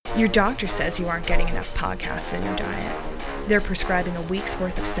Your doctor says you aren't getting enough podcasts in your diet. They're prescribing a week's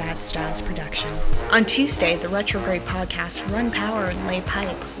worth of Sad Styles productions. On Tuesday, the Retrograde podcast Run Power and Lay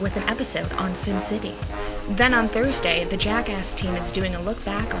Pipe with an episode on Sin City. Then on Thursday, the Jackass team is doing a look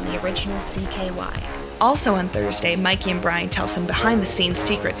back on the original CKY. Also on Thursday, Mikey and Brian tell some behind-the-scenes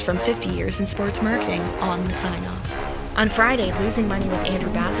secrets from 50 years in sports marketing on The Sign-Off. On Friday, Losing Money with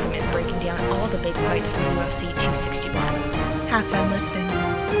Andrew Bascom is breaking down all the big fights from UFC 261. Have fun listening.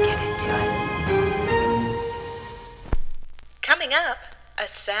 Get into it. Coming up, a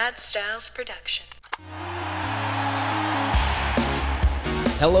Sad Styles production.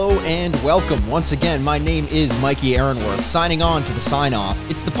 Hello and welcome. Once again, my name is Mikey Ehrenworth, signing on to The Sign Off.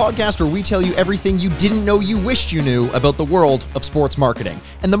 It's the podcast where we tell you everything you didn't know you wished you knew about the world of sports marketing.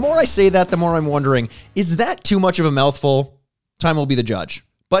 And the more I say that, the more I'm wondering, is that too much of a mouthful? Time will be the judge.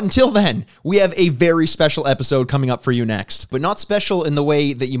 But until then, we have a very special episode coming up for you next. But not special in the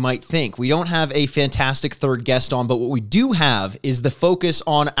way that you might think. We don't have a fantastic third guest on, but what we do have is the focus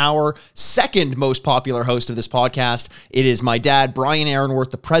on our second most popular host of this podcast. It is my dad, Brian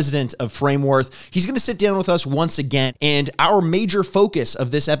Ehrenworth, the president of Frameworth. He's going to sit down with us once again, and our major focus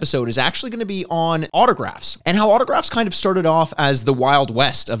of this episode is actually going to be on autographs, and how autographs kind of started off as the Wild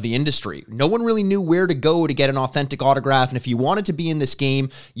West of the industry. No one really knew where to go to get an authentic autograph, and if you wanted to be in this game,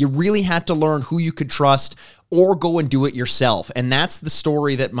 you really had to learn who you could trust or go and do it yourself. And that's the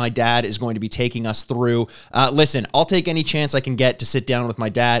story that my dad is going to be taking us through. Listen, I'll take any chance I can get to sit down with my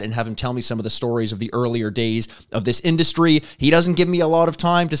dad and have him tell me some of the stories of the earlier days of this industry. He doesn't give me a lot of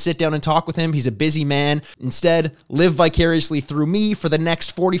time to sit down and talk with him. He's a busy man. Instead, live vicariously through me for the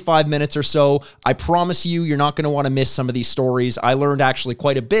next 45 minutes or so. I promise you, you're not going to want to miss some of these stories. I learned actually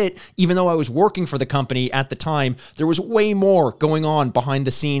quite a bit, even though I was working for the company at the time. There was way more going on behind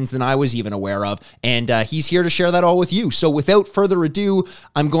the scenes than I was even aware of. And he's here to share that all with you. So without further ado,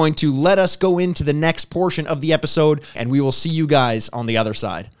 I'm going to let us go into the next portion of the episode, and we will see you guys on the other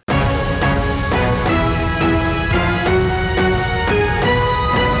side.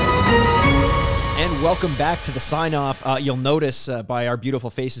 Welcome back to The Sign Off. You'll notice by our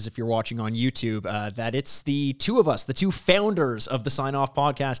beautiful faces, if you're watching on YouTube, that it's the two of us, the two founders of The Sign Off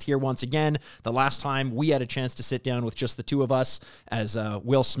podcast here once again. The last time we had a chance to sit down with just the two of us, as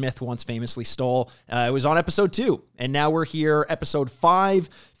Will Smith once famously stole, it was on episode 2. And now we're here, episode 5.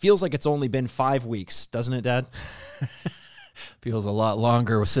 Feels like it's only been 5 weeks, doesn't it, Dad? Feels a lot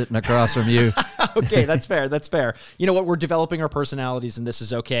longer sitting across from you. Okay, that's fair. That's fair. You know what? We're developing our personalities, and this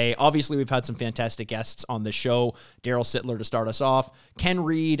is okay. Obviously, we've had some fantastic guests on the show. Daryl Sittler to start us off. Ken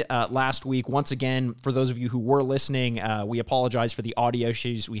Reed last week. Once again, for those of you who were listening, we apologize for the audio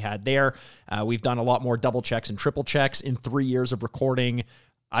issues we had there. We've done a lot more double checks and triple checks in 3 years of recording.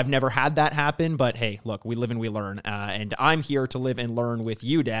 I've never had that happen, but hey, look, we live and we learn, and I'm here to live and learn with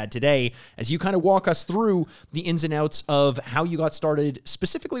you, Dad, today, as you kind of walk us through the ins and outs of how you got started,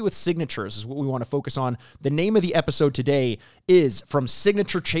 specifically with signatures is what we want to focus on. The name of the episode today is From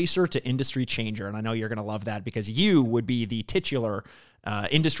Signature Chaser to Industry Changer, and I know you're going to love that because you would be the titular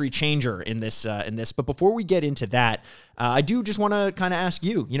industry changer in this. But before we get into that, I do just want to kind of ask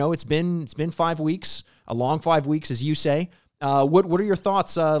you, it's been 5 weeks, a long 5 weeks, as you say. What are your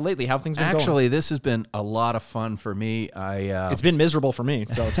thoughts lately? How have things been going? Actually, this has been a lot of fun for me. It's been miserable for me,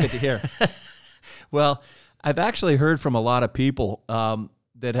 so it's good to hear. Well, I've actually heard from a lot of people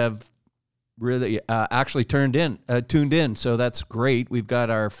that have really actually tuned in, so that's great. We've got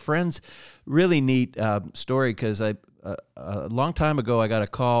our friends, really neat story, because a long time ago, I got a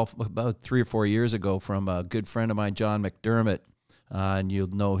call about 3 or 4 years ago from a good friend of mine, John McDermott, and you'll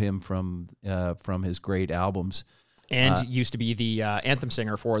know him from his great albums. And used to be the anthem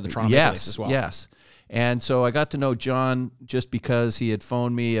singer for the Toronto Maple Leafs as well. Yes. And so I got to know John just because he had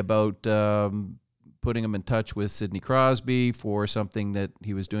phoned me about putting him in touch with Sidney Crosby for something that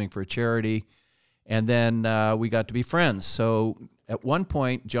he was doing for a charity. And then we got to be friends. So at one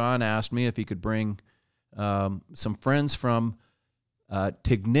point, John asked me if he could bring some friends from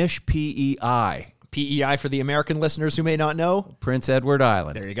Tignish, PEI. PEI, for the American listeners who may not know? Prince Edward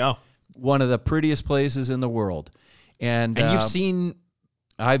Island. There you go. One of the prettiest places in the world. And you've seen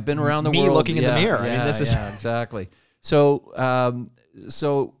I've been around the world. Me looking in the mirror. Yeah, I mean, this is exactly. So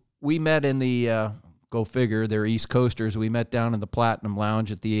we met in the go figure. They're East Coasters. We met down in the Platinum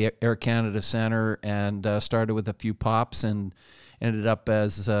Lounge at the Air Canada Center and started with a few pops and ended up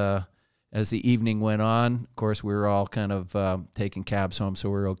as the evening went on. Of course, we were all kind of taking cabs home, so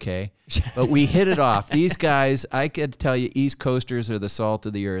we're okay. But we hit it off. These guys, I could tell you, East Coasters are the salt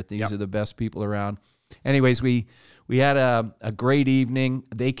of the earth. These are the best people around. Anyways, we we had a great evening.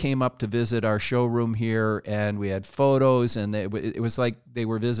 They came up to visit our showroom here, and we had photos, and it was like they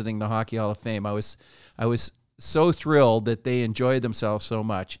were visiting the Hockey Hall of Fame. I was so thrilled that they enjoyed themselves so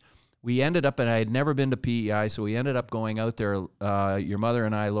much. We ended up, and I had never been to PEI, so we ended up going out there, your mother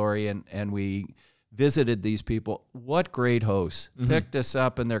and I, Lori, and we visited these people. What great hosts. Picked us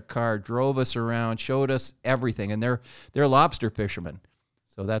up in their car, drove us around, showed us everything. And they're lobster fishermen.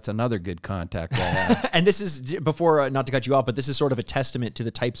 So that's another good contact I have. And this is, before, not to cut you off, but this is sort of a testament to the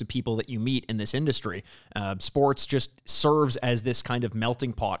types of people that you meet in this industry. Sports just serves as this kind of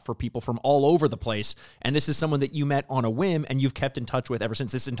melting pot for people from all over the place. And this is someone that you met on a whim and you've kept in touch with ever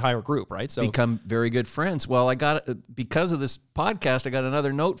since, this entire group, right? So become very good friends. Well, because of this podcast, I got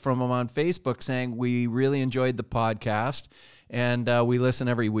another note from them on Facebook saying, we really enjoyed the podcast and we listen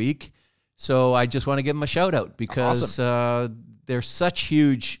every week. So I just want to give them a shout out because they're such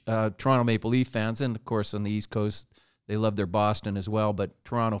huge Toronto Maple Leaf fans. And, of course, on the East Coast, they love their Boston as well, but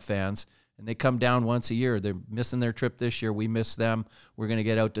Toronto fans. And they come down once a year. They're missing their trip this year. We miss them. We're going to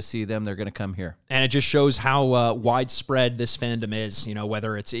get out to see them. They're going to come here. And it just shows how widespread this fandom is,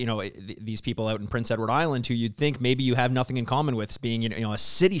 whether it's, these people out in Prince Edward Island who you'd think maybe you have nothing in common with, being, a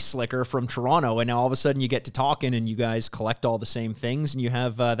city slicker from Toronto. And now all of a sudden you get to talking and you guys collect all the same things and you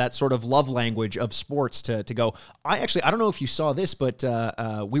have that sort of love language of sports to go. I don't know if you saw this, but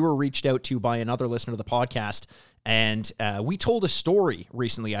we were reached out to by another listener to the podcast. And we told a story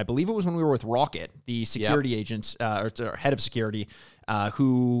recently. I believe it was when we were with Rocket, the security agents, or head of security,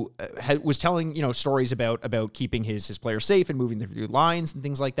 who was telling stories about keeping his players safe and moving them through lines and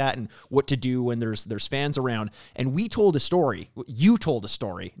things like that, and what to do when there's fans around. And we told a story. You told a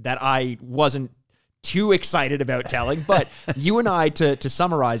story that I wasn't too excited about telling, but you and I, to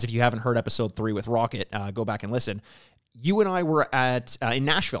summarize, if you haven't heard episode 3 with Rocket, go back and listen. You and I were in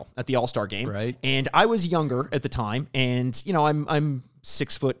Nashville at the All-Star game, right? And I was younger at the time, and I'm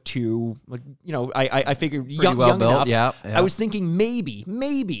 6'2", I figured young enough. Yeah. I was thinking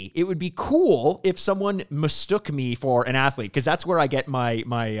maybe it would be cool if someone mistook me for an athlete, because that's where I get my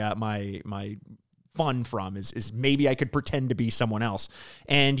fun from is maybe I could pretend to be someone else.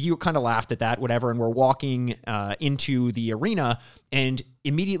 And you kind of laughed at that, whatever. And we're walking into the arena, and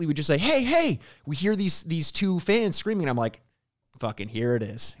immediately we just say, hey, we hear these two fans screaming. And I'm like, fucking here it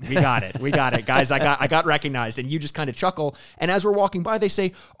is. We got it, guys. I got recognized. And you just kind of chuckle. And as we're walking by, they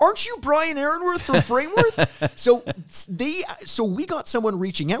say, aren't you Brian Ehrenworth from Frameworth? So we got someone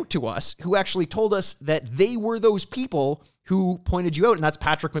reaching out to us who actually told us that they were those people who pointed you out, and that's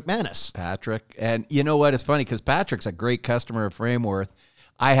Patrick McManus. Patrick. And you know what? It's funny because Patrick's a great customer of Frameworth.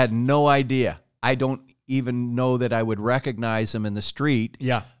 I had no idea. I don't even know that I would recognize him in the street.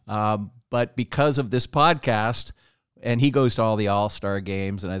 Yeah. But because of this podcast, and he goes to all the All-Star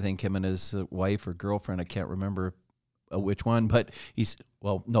games, and I think him and his wife or girlfriend, I can't remember which one, but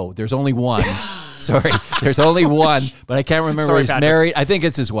there's only one. Sorry, there's only one, but I can't remember. He's Patrick. Married. I think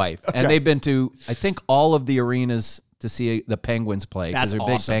it's his wife. Okay. And they've been to, I think, all of the arenas to see the Penguins play, because they're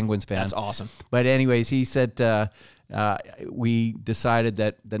awesome. big Penguins fans. That's awesome. But anyways, he said we decided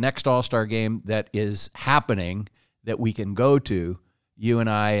that the next All-Star game that is happening that we can go to, you and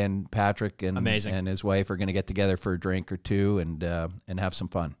I and Patrick and his wife are going to get together for a drink or two and have some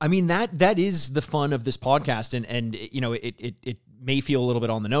fun. I mean, that is the fun of this podcast, and it may feel a little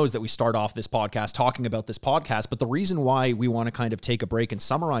bit on the nose that we start off this podcast talking about this podcast, but the reason why we want to kind of take a break and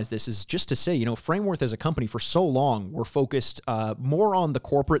summarize this is just to say, Frameworth as a company for so long, we're focused more on the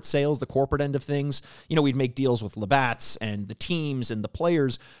corporate sales, the corporate end of things. We'd make deals with Labatt's and the teams and the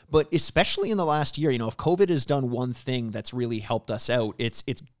players, but especially in the last year, if COVID has done one thing that's really helped us out, it's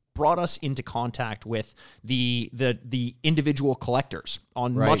brought us into contact with the individual collectors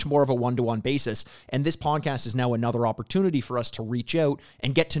on much more of a one-to-one basis. And this podcast is now another opportunity for us to reach out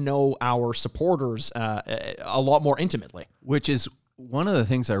and get to know our supporters a lot more intimately. Which is one of the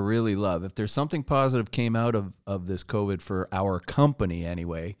things I really love. If there's something positive came out of this COVID for our company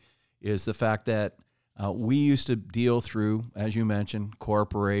anyway, is the fact that we used to deal through, as you mentioned,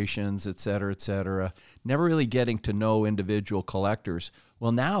 corporations, et cetera, never really getting to know individual collectors.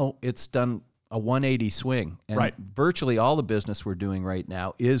 Well, now it's done a 180 swing. And virtually all the business we're doing right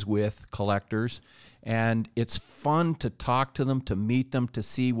now is with collectors. And it's fun to talk to them, to meet them, to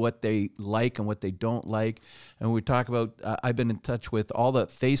see what they like and what they don't like. And we talk about, I've been in touch with all the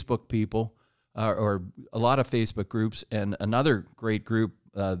Facebook people, or a lot of Facebook groups, and another great group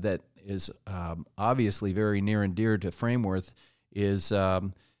that is obviously very near and dear to Frameworth is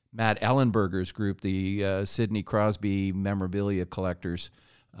Matt Ellenberger's group, the Sidney Crosby memorabilia collectors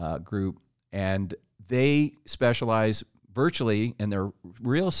group. And they specialize virtually, and they're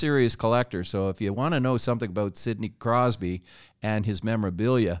real serious collectors. So if you want to know something about Sidney Crosby and his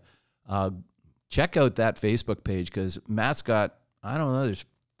memorabilia, check out that Facebook page, because Matt's got, I don't know, there's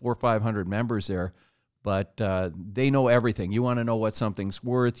 400 or 500 members there, but they know everything. You want to know what something's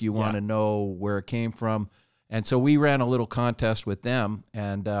worth. You want to know where it came from. And so we ran a little contest with them,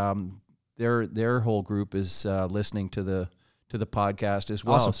 and their whole group is listening to the podcast as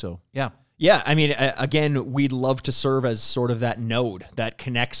well. Awesome. So yeah. Yeah, I mean, again, we'd love to serve as sort of that node that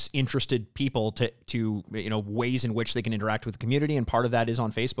connects interested people to ways in which they can interact with the community, and part of that is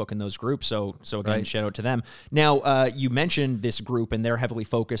on Facebook and those groups. So again, shout out to them. Now, you mentioned this group, and they're heavily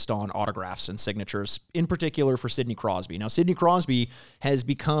focused on autographs and signatures, in particular for Sidney Crosby. Now, Sidney Crosby has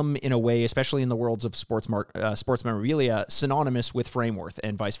become, in a way, especially in the worlds of sports memorabilia, synonymous with Frameworth,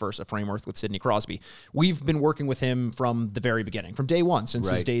 and vice versa, Frameworth with Sidney Crosby. We've been working with him from the very beginning, from day one, since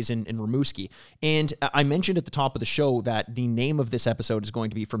his days in Rimouski. And I mentioned at the top of the show that the name of this episode is going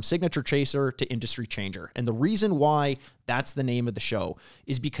to be From Signature Chaser to Industry Changer. And the reason why that's the name of the show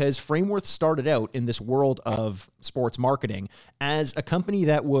is because Frameworth started out in this world of sports marketing as a company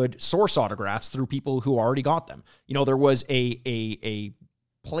that would source autographs through people who already got them. There was a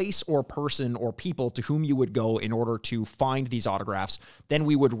place or person or people to whom you would go in order to find these autographs. Then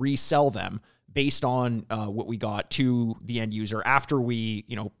we would resell them based on what we got to the end user after we,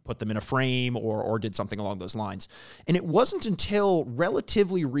 put them in a frame or did something along those lines. And it wasn't until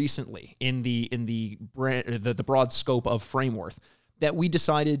relatively recently in the broad scope of Frameworth that we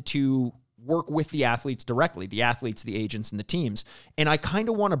decided to work with the athletes directly, the athletes, the agents, and the teams. And I kind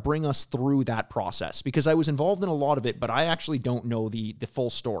of want to bring us through that process, because I was involved in a lot of it, but I actually don't know the full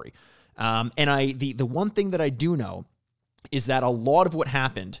story. And the one thing that I do know is that a lot of what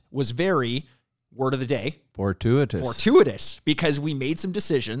happened was very, word of the day, fortuitous, because we made some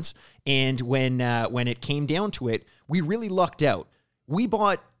decisions, and when it came down to it, we really lucked out. We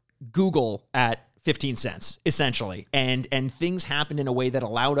bought Google at 15 cents, essentially, and things happened in a way that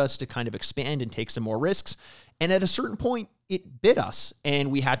allowed us to kind of expand and take some more risks. And at a certain point, it bit us,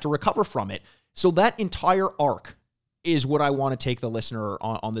 and we had to recover from it. So that entire arc is what I want to take the listener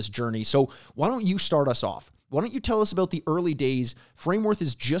on this journey. So why don't you start us off? Why don't you tell us about the early days? Frameworth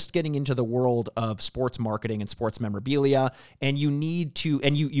is just getting into the world of sports marketing and sports memorabilia, and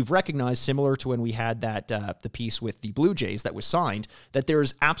you've recognized, similar to when we had that the piece with the Blue Jays that was signed, that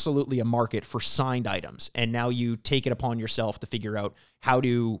there's absolutely a market for signed items, and now you take it upon yourself to figure out how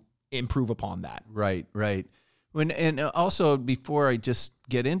to improve upon that. Right. And also, before I just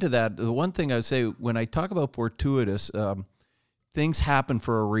get into that, the one thing I would say, when I talk about fortuitous, things happen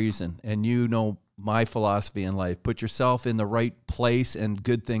for a reason, and my philosophy in life: put yourself in the right place and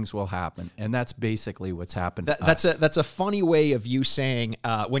good things will happen. And that's basically what's happened. That's a funny way of you saying,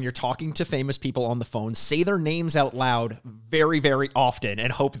 when you're talking to famous people on the phone, say their names out loud very, very often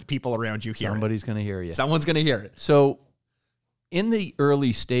and hope that people around you hear Somebody's going to hear you. Someone's going to hear it. So in the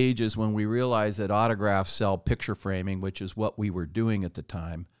early stages, when we realized that autographs sell picture framing, which is what we were doing at the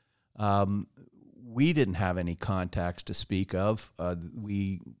time, we didn't have any contacts to speak of.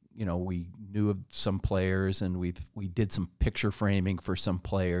 We knew of some players, and we did some picture framing for some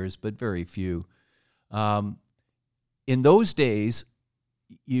players, but very few. In those days,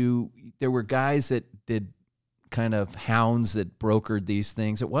 there were guys that did kind of hounds that brokered these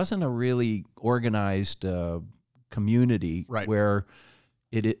things. It wasn't a really organized community, right, where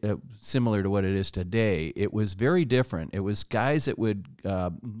it similar to what it is today. It was very different. It was guys that would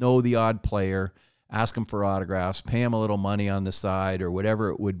know the odd player, ask them for autographs, pay them a little money on the side or whatever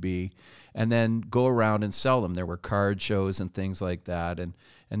it would be, and then go around and sell them. There were card shows and things like that, and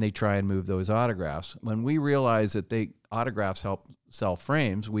they try and move those autographs. When we realized that autographs help sell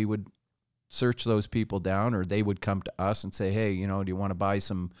frames, we would search those people down, or they would come to us and say, hey, do you want to buy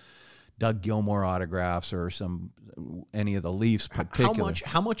some Doug Gilmour autographs or any of the Leafs particular?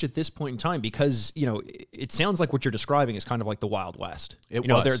 How much at this point in time? Because, it sounds like what you're describing is kind of like the Wild West.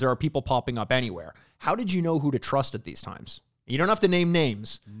 There are people popping up anywhere. How did you know who to trust at these times? You don't have to name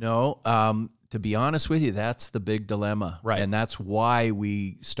names. No. To be honest with you, that's the big dilemma. Right. And that's why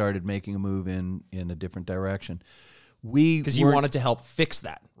we started making a move in a different direction. Because you wanted to help fix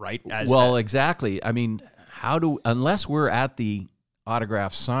that, right? Exactly. I mean, unless we're at the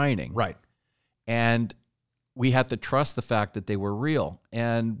autograph signing. Right. And we had to trust the fact that they were real.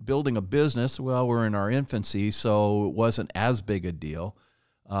 And building a business, we're in our infancy, so it wasn't as big a deal.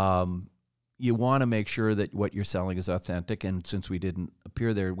 You want to make sure that what you're selling is authentic. And since we didn't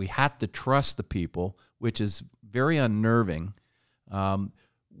appear there, we had to trust the people, which is very unnerving.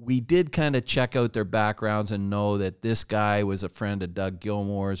 We did kind of check out their backgrounds and know that this guy was a friend of Doug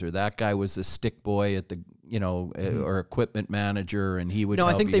Gilmour's, or that guy was the stick boy at the or equipment manager, and he would. No,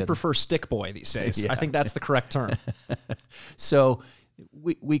 I think they get prefer stick boy these days. Yeah. I think that's the correct term. So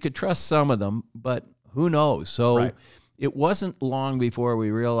we could trust some of them, but who knows? So Right. it wasn't long before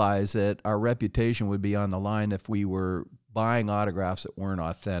we realized that our reputation would be on the line if we were buying autographs that weren't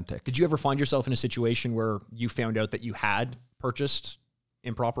authentic. Did you ever find yourself in a situation where you found out that you had purchased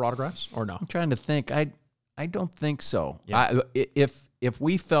improper autographs, or no? I'm trying to think. I don't think so. Yeah. If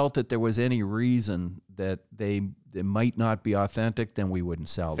we felt that there was any reason that they might not be authentic, then we wouldn't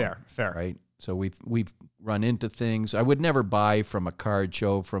sell them. Fair. Right? So we've run into things. I would never buy from a card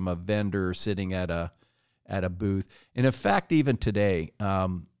show from a vendor sitting at a booth. And in fact, even today,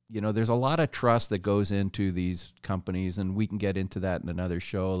 there's a lot of trust that goes into these companies, and we can get into that in another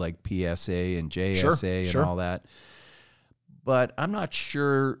show, like PSA and JSA Sure. and all that. But I'm not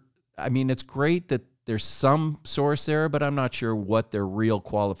sure. I mean, it's great that there's some source there, but I'm not sure what their real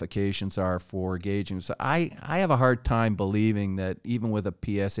qualifications are for gauging. So I have a hard time believing that even with a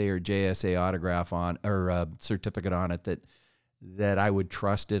PSA or JSA autograph on, or a certificate on it, that I would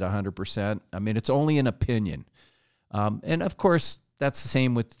trust it 100%. I mean, it's only an opinion. And of course, that's the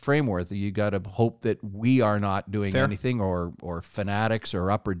same with Frameworth. You got to hope that we are not doing anything, or Fanatics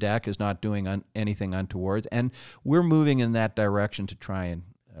or Upper Deck is not doing anything untoward. And we're moving in that direction to try and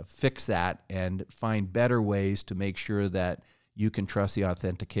fix that and find better ways to make sure that you can trust the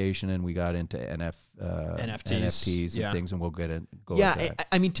authentication. And we got into NFTs and things, and we'll go with that.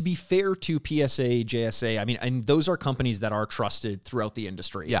 I mean, to be fair to PSA, JSA, I mean, and those are companies that are trusted throughout the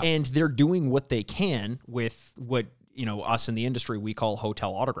industry. Yeah. And they're doing what they can with what, us in the industry, we call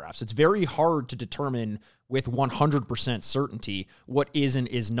hotel autographs. It's very hard to determine with 100% certainty what is and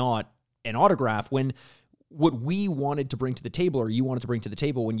is not an autograph, when what we wanted to bring to the table, or you wanted to bring to the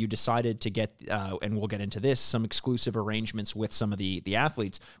table when you decided to get, and we'll get into this, some exclusive arrangements with some of the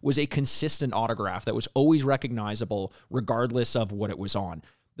athletes, was a consistent autograph that was always recognizable regardless of what it was on.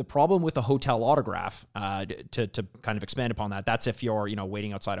 The problem with a hotel autograph, to kind of expand upon that, that's if you're,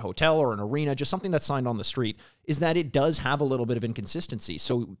 waiting outside a hotel or an arena, just something that's signed on the street, is that it does have a little bit of inconsistency.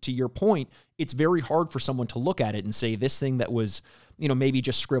 So to your point, it's very hard for someone to look at it and say this thing that was, maybe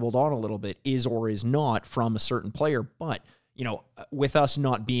just scribbled on a little bit is or is not from a certain player. But, with us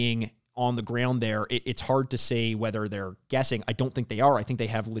not being on the ground there, it's hard to say whether they're guessing. I don't think they are. I think they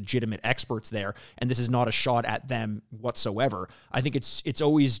have legitimate experts there, and this is not a shot at them whatsoever. I think it's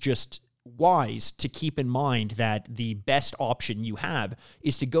always just wise to keep in mind that the best option you have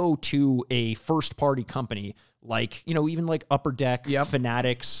is to go to a first-party company like, even like Upper Deck,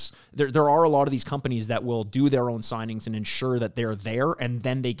 Fanatics. There are a lot of these companies that will do their own signings and ensure that they're there, and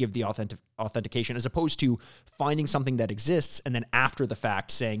then they give the authentication, as opposed to finding something that exists and then after the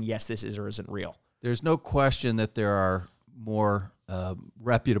fact saying, yes, this is or isn't real. There's no question that there are more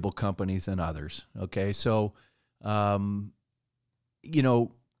reputable companies than others. Okay, so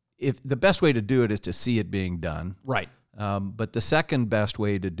if the best way to do it is to see it being done, right? But the second best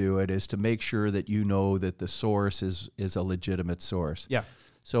way to do it is to make sure that that the source is a legitimate source. Yeah.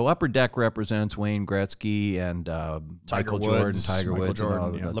 So Upper Deck represents Wayne Gretzky and Michael Jordan, Tiger Woods, and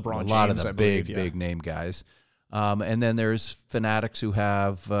LeBron James, a lot of the big name guys. And then there's Fanatics, who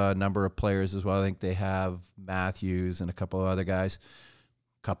have a number of players as well. I think they have Matthews and a couple of other guys.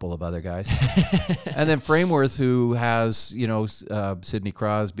 And then Frameworth, who has, Sidney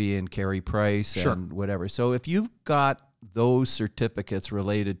Crosby and Carey Price and whatever. So if you've got those certificates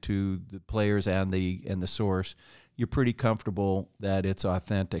related to the players and the source, you're pretty comfortable that it's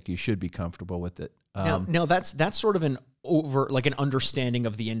authentic. You should be comfortable with it. Now that's sort of an understanding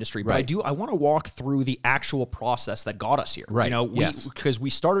of the industry, but right. I want to walk through the actual process that got us here. Right. Because we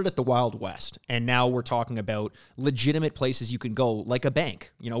started at the Wild West, and now we're talking about legitimate places you can go, like a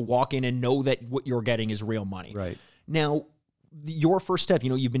bank. Walk in and know that what you're getting is real money. Right. Now, your first step,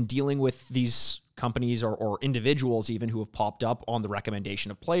 you've been dealing with these companies or individuals even who have popped up on the recommendation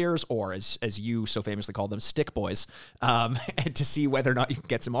of players, or as you so famously call them, stick boys, to see whether or not you can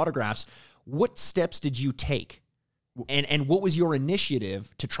get some autographs. What steps did you take? And what was your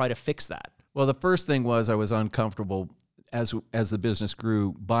initiative to try to fix that? Well, the first thing was I was uncomfortable as the business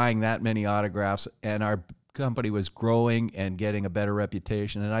grew, buying that many autographs, and our company was growing and getting a better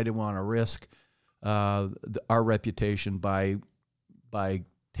reputation, and I didn't want to risk our reputation by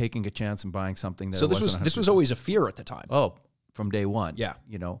taking a chance and buying something that. So this was always a fear at the time. Oh, from day one. Yeah.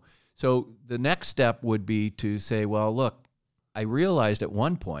 So the next step would be to say, well, look, I realized at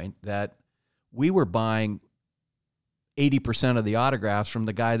one point that we were buying 80% of the autographs from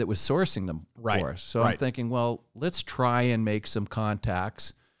the guy that was sourcing them for us. So I'm thinking, well, let's try and make some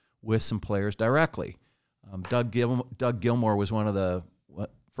contacts with some players directly. Doug Gilmore was one of the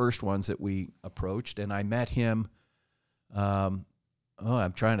first ones that we approached, and I met him. I'm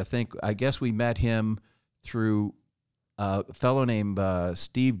trying to think. I guess we met him through a fellow named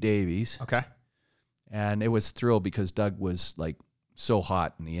Steve Davies. Okay. And it was a thrill because Doug was like so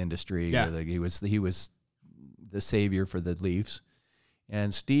hot in the industry. Yeah. Like he was the savior for the Leafs.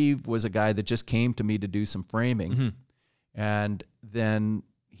 And Steve was a guy that just came to me to do some framing. Mm-hmm. And then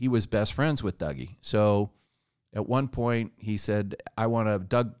he was best friends with Dougie. So at one point he said,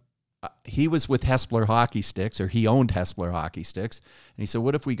 he was with Hespler Hockey Sticks, or he owned Hespler Hockey Sticks. And he said,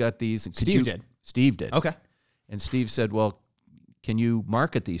 what if we got these? Steve did. Steve did. Okay. And Steve said, well, can you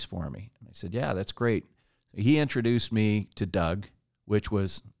market these for me? And I said, yeah, that's great. He introduced me to Doug, which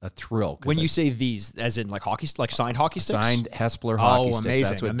was a thrill. When you say these, as in like hockey, like signed hockey sticks? Signed Hespler Hockey Sticks. Amazing,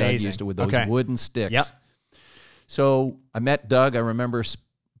 That's what amazing. Doug used to with those Okay. wooden sticks. Yep. So I met Doug. I remember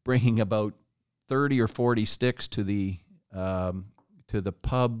bringing about 30 or 40 sticks to the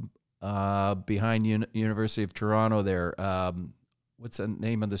pub behind University of Toronto there. What's the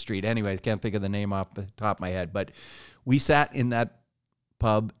name of the street? Anyway, I can't think of the name off the top of my head. But we sat in that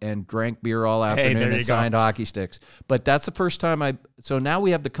pub and drank beer all afternoon and signed hockey sticks. But that's the first time so now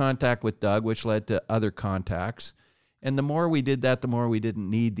we have the contact with Doug, which led to other contacts. And the more we did that, the more we didn't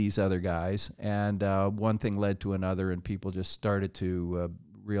need these other guys. And one thing led to another, and people just started to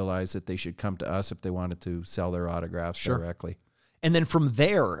realize that they should come to us if they wanted to sell their autographs directly. And then from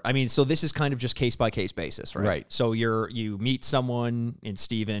there, I mean, so this is kind of just case by case basis, right? Right. So you meet someone in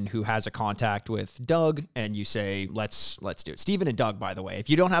Steven who has a contact with Doug, and you say, let's do it. Steven and Doug, by the way,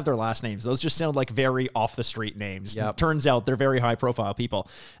 if you don't have their last names, those just sound like very off the street names. Yep. Turns out they're very high profile people.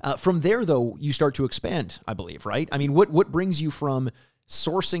 From there, though, you start to expand, I believe, right? I mean, what brings you from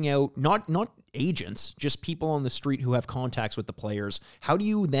sourcing out not agents, just people on the street who have contacts with the players? How do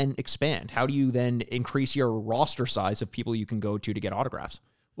you then expand? How do you then increase your roster size of people you can go to get autographs?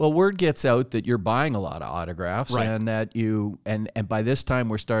 Well, word gets out that you're buying a lot of autographs, Right. and that and by this time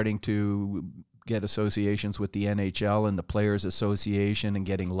we're starting to get associations with the NHL and the Players Association and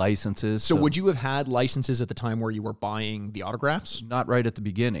getting licenses. So would you have had licenses at the time where you were buying the autographs? Not right at the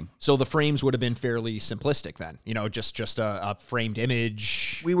beginning. So the frames would have been fairly simplistic then, just a framed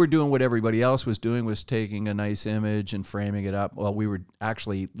image. We were doing what everybody else was doing, was taking a nice image and framing it up. Well, we were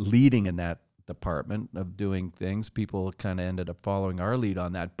actually leading in that department of doing things. People kind of ended up following our lead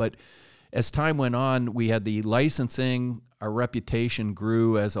on that. But as time went on, we had the licensing. Our reputation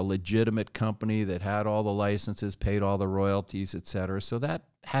grew as a legitimate company that had all the licenses, paid all the royalties, et cetera. So that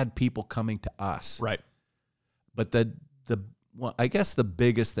had people coming to us. Right. But well, I guess the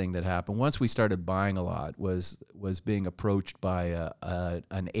biggest thing that happened once we started buying a lot was being approached by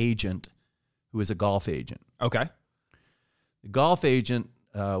an agent who was a golf agent. Okay. The golf agent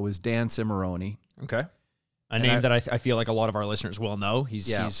was Dan Cimarroni. Okay. A name that I feel like a lot of our listeners will know. He's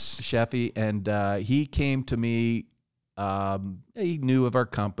Sheffy, and he came to me. He knew of our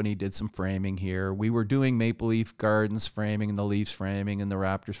company, did some framing here. We were doing Maple Leaf Gardens framing and the Leafs framing and the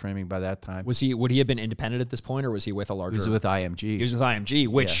Raptors framing by that time. would he have been independent at this point, or was he with a larger? He was with IMG. He was with IMG,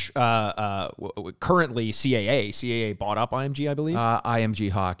 which currently CAA bought up IMG, I believe. IMG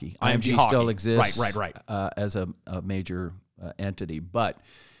Hockey. IMG still Hockey. exists. Right. As a major entity, but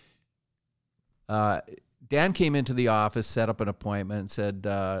Dan came into the office, set up an appointment, and said,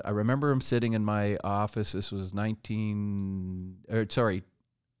 I remember him sitting in my office. This was the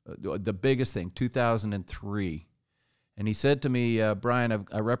biggest thing, 2003. And he said to me, Brian,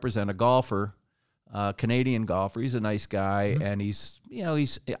 I represent a golfer, Canadian golfer. He's a nice guy, Mm-hmm. and he's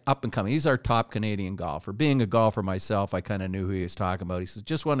up and coming. He's our top Canadian golfer. Being a golfer myself, I kind of knew who he was talking about. He says,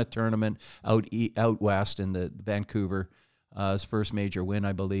 just won a tournament out west in the Vancouver, his first major win,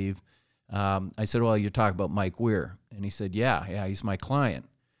 I believe. I said, well, you're talking about Mike Weir. And he said, yeah, he's my client.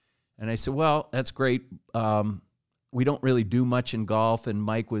 And I said, well, that's great. We don't really do much in golf, and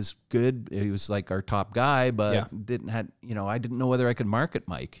Mike was good. He was like our top guy, but I didn't know whether I could market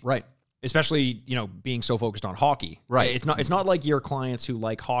Mike. Right. Especially, being so focused on hockey. Right. It's not like your clients who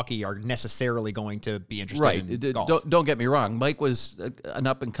like hockey are necessarily going to be interested in golf. Don't get me wrong. Mike was an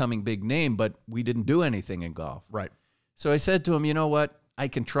up-and-coming big name, but we didn't do anything in golf. Right. So I said to him, you know what? I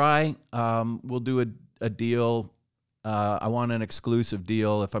can try. We'll do a deal. I want an exclusive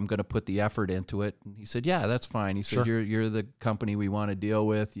deal if I'm going to put the effort into it. And he said, yeah, that's fine. He said, you're the company we want to deal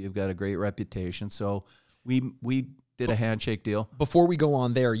with. You've got a great reputation. So we did a handshake deal. Before we go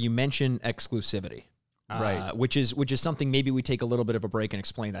on there, you mentioned exclusivity. Right. Which is something maybe we take a little bit of a break and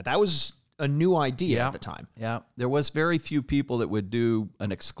explain that. That was a new idea at the time. Yeah, there was very few people that would do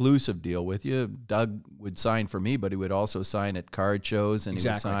an exclusive deal with you. Doug would sign for me, but he would also sign at card shows, and he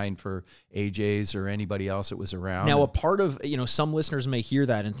would sign for AJ's or anybody else that was around. Now, a part of, some listeners may hear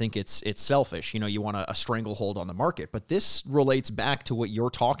that and think it's selfish. You want a stranglehold on the market, but this relates back to what you're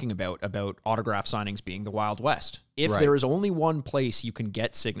talking about autograph signings being the Wild West. If there is only one place you can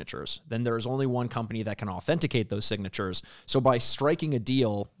get signatures, then there is only one company that can authenticate those signatures. So by striking a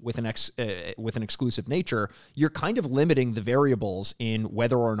deal with an exclusive nature, you're kind of limiting the variables in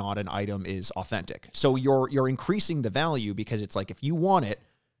whether or not an item is authentic. So you're increasing the value, because it's like, if you want it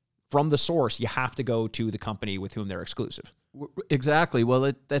from the source, you have to go to the company with whom they're exclusive. Exactly.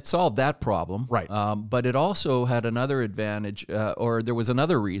 Well, that solved that problem. Right. But it also had another advantage, or there was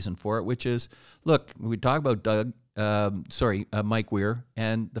another reason for it, which is, look, we talk about Mike Weir,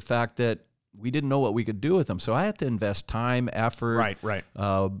 and the fact that we didn't know what we could do with them. So I had to invest time, effort, right.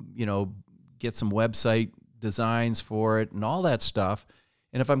 Get some website designs for it and all that stuff.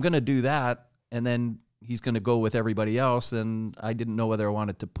 And if I'm going to do that, and then he's going to go with everybody else, then I didn't know whether I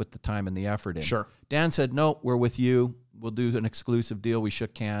wanted to put the time and the effort in. Sure. Dan said, no, we're with you. We'll do an exclusive deal. We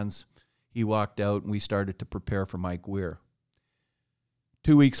shook hands. He walked out, and we started to prepare for Mike Weir.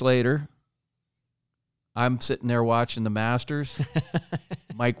 2 weeks later, I'm sitting there watching the Masters.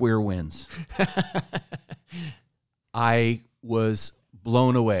 Mike Weir wins. I was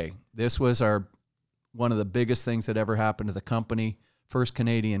blown away. This was one of the biggest things that ever happened to the company. First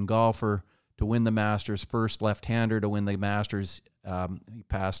Canadian golfer to win the Masters, first left-hander to win the Masters. He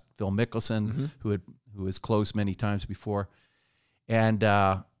passed Phil Mickelson, who was close many times before. And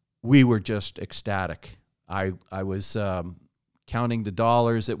we were just ecstatic. I was counting the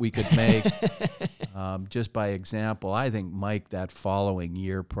dollars that we could make. Just by example, I think Mike that following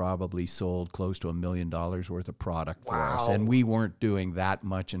year probably sold close to $1 million worth of product for us. And we weren't doing that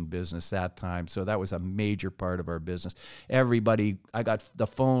much in business that time. So that was a major part of our business. The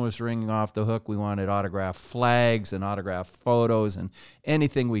phone was ringing off the hook. We wanted autographed flags and autographed photos and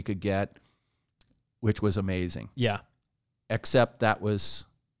anything we could get, which was amazing. Yeah. Except that was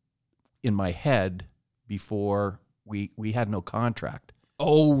in my head before we had no contract.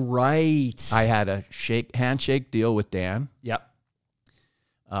 Oh, right. I had a handshake deal with Dan. Yep.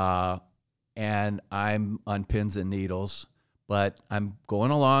 And I'm on pins and needles, but I'm going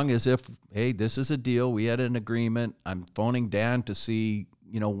along as if, hey, this is a deal. We had an agreement. I'm phoning Dan to see,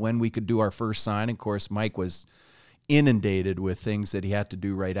 when we could do our first signing. Of course, Mike was inundated with things that he had to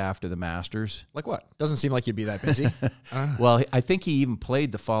do right after the Masters. Like what? Doesn't seem like you'd be that busy. Well, I think he even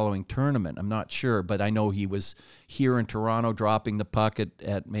played the following tournament. I'm not sure, but I know he was here in Toronto dropping the puck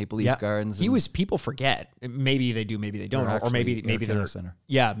at Maple Leaf Gardens. People forget. Maybe they do, maybe they don't, or maybe they're Center.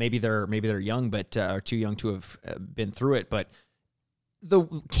 Yeah, maybe they're young, but are too young to have been through it. But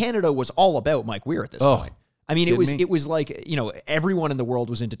Canada was all about Mike Weir at this point. I mean, it was like, everyone in the world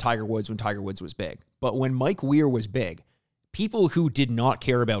was into Tiger Woods when Tiger Woods was big. But when Mike Weir was big, people who did not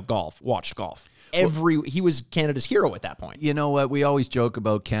care about golf watched golf. He was Canada's hero at that point. You know what? We always joke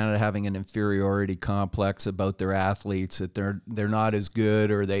about Canada having an inferiority complex about their athletes, that they're not as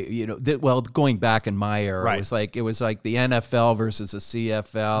good, or going back in my era, right. it was like the NFL versus the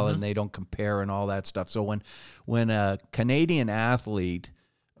CFL, and they don't compare and all that stuff. So when a Canadian athlete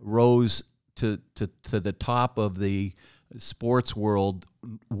rose to the top of the sports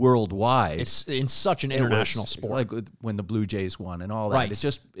worldwide. It's in such an international sport. Like when the Blue Jays won and all that.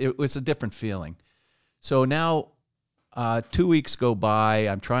 Right. It was a different feeling. So now 2 weeks go by.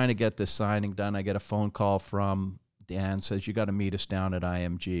 I'm trying to get this signing done. I get a phone call from Dan, says, you got to meet us down at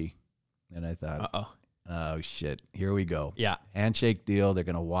IMG. And I thought, oh shit, here we go. Yeah. Handshake deal. They're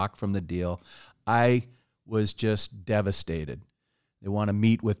going to walk from the deal. I was just devastated. They want to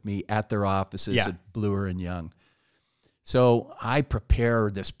meet with me at their offices at Bloor and Young. So I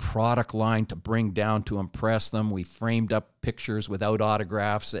prepared this product line to bring down to impress them. We framed up pictures without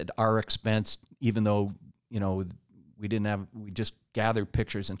autographs at our expense, even though, we just gathered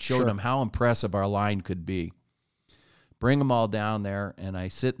pictures and showed them how impressive our line could be. Bring them all down there, and I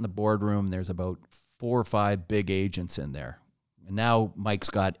sit in the boardroom. There's about 4 or 5 big agents in there. And now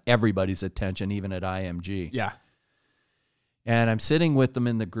Mike's got everybody's attention, even at IMG. Yeah. And I'm sitting with them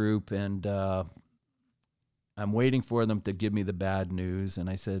in the group, and I'm waiting for them to give me the bad news. And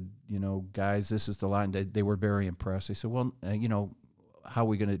I said, guys, this is the line. They were very impressed. They said, well, how are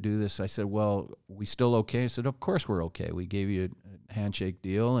we going to do this? I said, well, we still okay? I said, of course we're okay. We gave you a handshake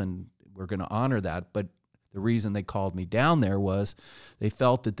deal, and we're going to honor that. But the reason they called me down there was they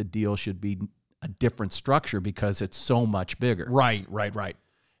felt that the deal should be a different structure because it's so much bigger. Right.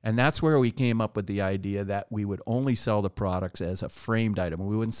 And that's where we came up with the idea that we would only sell the products as a framed item.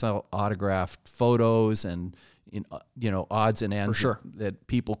 We wouldn't sell autographed photos and odds and ends that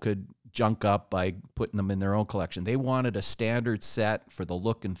people could junk up by putting them in their own collection. They wanted a standard set for the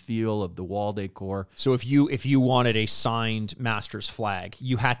look and feel of the wall decor. So if you wanted a signed Masters flag,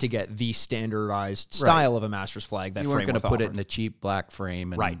 you had to get the standardized style of a Masters flag that you weren't going to Frameworth put it offered. in a cheap black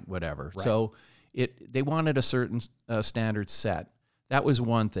frame and whatever. Right. So they wanted a certain standard set. That was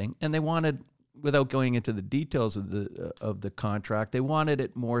one thing, and they wanted, without going into the details of the contract, they wanted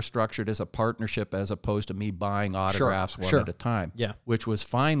it more structured as a partnership as opposed to me buying autographs one at a time. Yeah, which was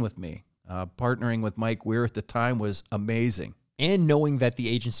fine with me. Partnering with Mike Weir at the time was amazing. And knowing that the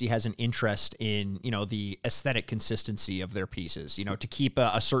agency has an interest in, the aesthetic consistency of their pieces, to keep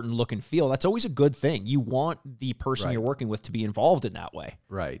a certain look and feel, that's always a good thing. You want the person you're working with to be involved in that way.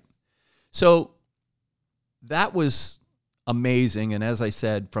 Right. So that was amazing. And as I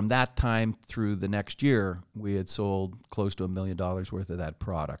said, from that time through the next year, we had sold close to $1 million worth of that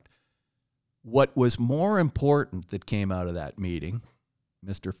product. What was more important that came out of that meeting,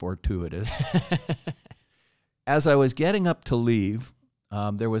 Mr. Fortuitous, as I was getting up to leave,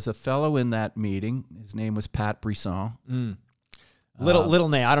 there was a fellow in that meeting. His name was Pat Brisson. Little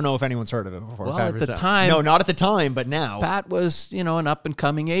name. I don't know if anyone's heard of it before. Well, Pat at the Brisson. time... No, not at the time, but now. Pat was, an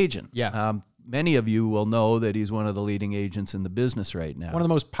up-and-coming agent. Yeah. Many of you will know that he's one of the leading agents in the business right now. One of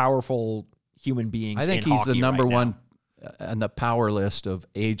the most powerful human beings. I think in he's the hockey number right one on the power list of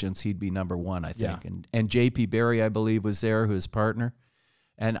agents. He'd be number one, I think. Yeah. And J.P. Barry, I believe, was there, who's partner,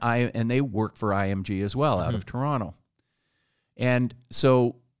 and they work for IMG as well out of Toronto. And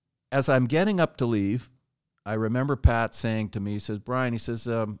so, as I'm getting up to leave, I remember Pat saying to me, he says, "Brian," he says,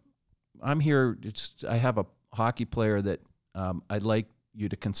 "I'm here. I have a hockey player that I'd like you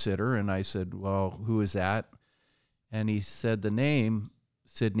to consider." And I said, "Well, who is that?" And he said the name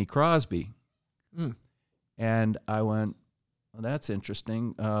Sidney Crosby. And I went, "Well, that's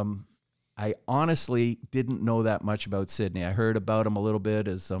interesting." I honestly didn't know that much about Sidney. I heard about him a little bit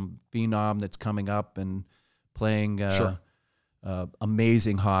as some phenom that's coming up and playing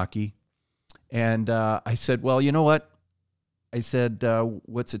amazing hockey. And I said, "Well, you know what?" I said,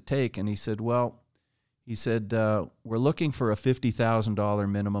 "What's it take?" And he said, "We're looking for a $50,000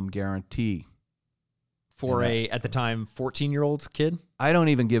 minimum guarantee." For at the time, 14-year-old kid? I don't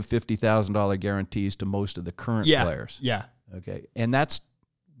even give $50,000 guarantees to most of the current players. Yeah. Okay. And that's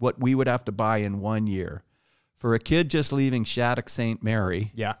what we would have to buy in 1 year. For a kid just leaving Shattuck St.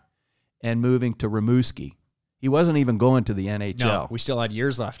 Mary and moving to Rimouski, he wasn't even going to the NHL. No, we still had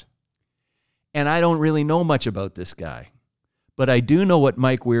years left. And I don't really know much about this guy. But I do know what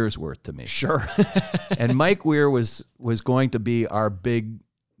Mike Weir is worth to me. Sure. And Mike Weir was going to be our big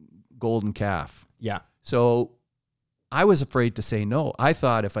golden calf. Yeah. So I was afraid to say no. I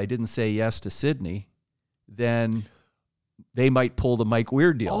thought if I didn't say yes to Sidney, then they might pull the Mike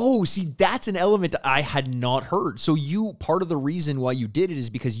Weir deal. Oh, see, that's an element I had not heard. So part of the reason why you did it is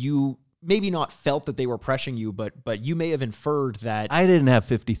because you maybe not felt that they were pressuring you, but you may have inferred that. I didn't have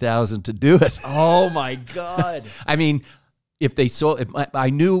 $50,000 to do it. Oh my God. I mean, if they sold, I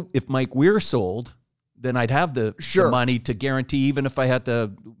knew if Mike Weir sold, then I'd have the money to guarantee, even if I had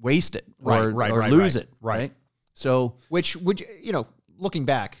to waste it or lose it. Right. So, which would looking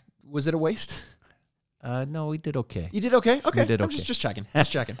back, was it a waste? No, we did okay. You did okay. Okay, we did okay. I'm just checking.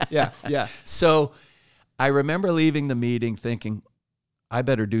 Just checking. Yeah. So, I remember leaving the meeting thinking, I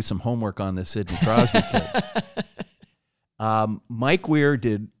better do some homework on this Sidney Crosby kid. Mike Weir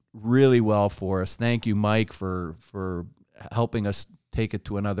did really well for us. Thank you, Mike, for helping us take it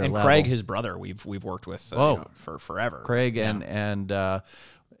to another level. And Craig, his brother, we've worked with for forever. Craig and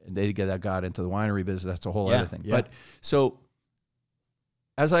they got into the winery business. That's a whole other thing. Yeah. But so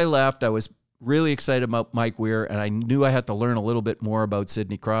as I left, I was really excited about Mike Weir, and I knew I had to learn a little bit more about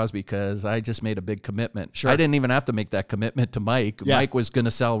Sidney Crosby because I just made a big commitment. Sure. I didn't even have to make that commitment to Mike. Yeah. Mike was going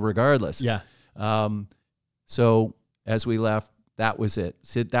to sell regardless. Yeah. So as we left, that was it.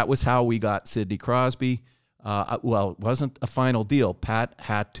 That was how we got Sidney Crosby. Well, it wasn't a final deal. Pat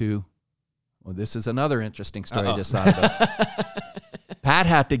had to. Well, this is another interesting story I just thought about. Pat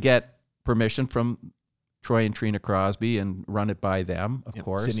had to get permission from Troy and Trina Crosby and run it by them, of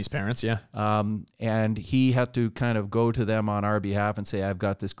course. Sidney's parents, yeah. And he had to kind of go to them on our behalf and say, I've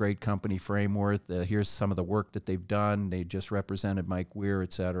got this great company, Frameworth. Here's some of the work that they've done. They just represented Mike Weir,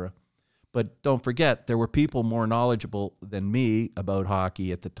 et cetera. But don't forget, there were people more knowledgeable than me about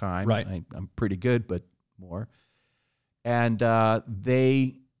hockey at the time. Right. I'm pretty good, but more. And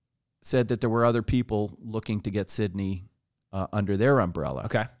they said that there were other people looking to get Sidney under their umbrella.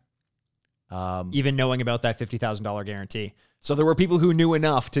 Okay. Even knowing about that $50,000 guarantee. So there were people who knew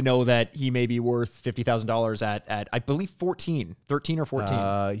enough to know that he may be worth $50,000 at I believe 13 or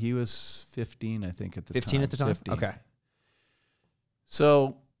 14. He was 15, I think, at the 15 time. at the time? 15. Okay.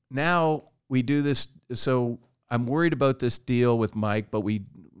 So now we do this. So I'm worried about this deal with Mike, but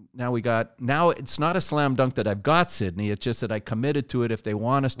now it's not a slam dunk that I've got Sydney. It's just that I committed to it if they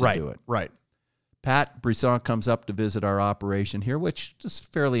want us to do it. Right. Pat Brisson comes up to visit our operation here, which is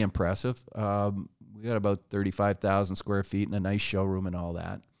fairly impressive. We got about 35,000 square feet and a nice showroom and all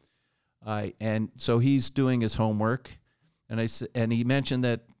that. And so he's doing his homework, and he mentioned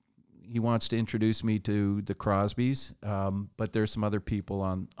that he wants to introduce me to the Crosbys, but there's some other people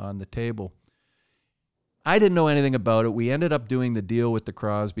on the table. I didn't know anything about it. We ended up doing the deal with the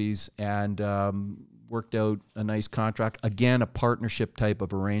Crosbys and worked out a nice contract. Again, a partnership type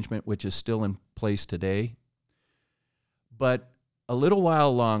of arrangement, which is still in place today. But a little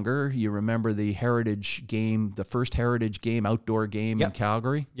while longer, you remember the Heritage game, the first Heritage game, outdoor game in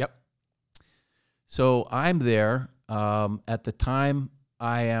Calgary? Yep. So I'm there. At the time,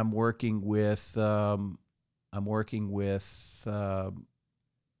 I am working with Mike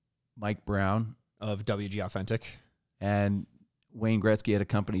Brown Of WG Authentic. and Wayne Gretzky had a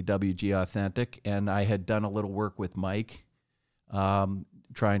company, WG Authentic, and I had done a little work with Mike,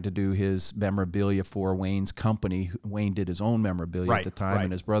 trying to do his memorabilia for Wayne's company. Wayne did his own memorabilia at the time,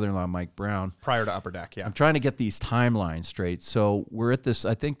 and his brother-in-law, Mike Brown. Prior to Upper Deck, yeah. I'm trying to get these timelines straight. So we're at this,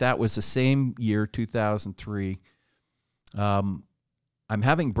 I think that was the same year, 2003. I'm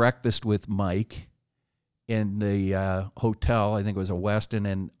having breakfast with Mike in the hotel. I think it was a Westin,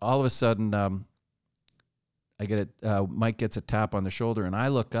 and all of a sudden, Mike gets a tap on the shoulder, and I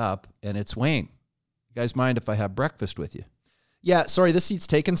look up, and it's Wayne. You guys mind if I have breakfast with you? Yeah, sorry, this seat's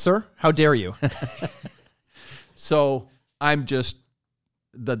taken, sir. How dare you? So I'm just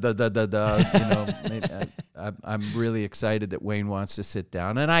I'm really excited that Wayne wants to sit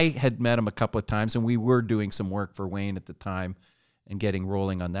down. And I had met him a couple of times, and we were doing some work for Wayne at the time and getting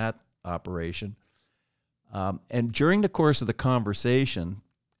rolling on that operation. And during the course of the conversation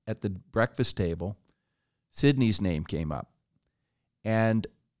at the breakfast table, Sydney's name came up. And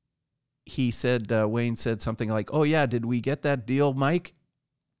he said, Wayne said something like, "Oh yeah, did we get that deal, Mike?"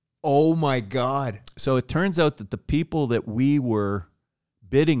 Oh my God. So it turns out that the people that we were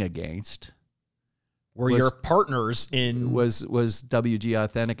bidding against were your partners in... Was WG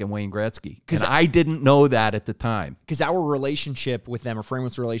Authentic and Wayne Gretzky. Because I didn't know that at the time. Because our relationship with them, or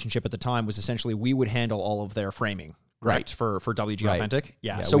Frameworth's relationship at the time, was essentially we would handle all of their framing. Right. For WG Authentic.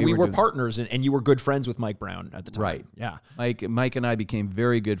 Yeah. So we were partners, and you were good friends with Mike Brown at the time. Right. Yeah. Mike and I became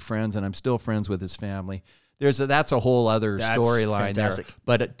very good friends, and I'm still friends with his family. That's a whole other storyline there.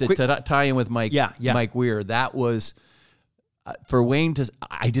 But to tie in with Mike, Mike Weir, that was for Wayne to.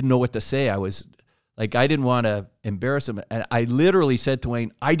 I didn't know what to say. I was like, I didn't want to embarrass him, and I literally said to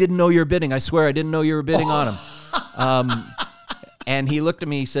Wayne, "I didn't know you were bidding. I swear, I didn't know you were bidding on him." And he looked at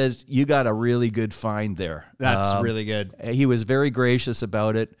me, he says, "You got a really good find there." That's really good. He was very gracious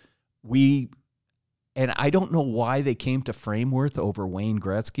about it. And I don't know why they came to Frameworth over Wayne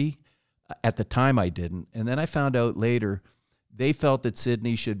Gretzky. At the time, I didn't. And then I found out later, they felt that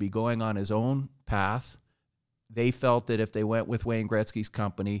Sydney should be going on his own path. They felt that if they went with Wayne Gretzky's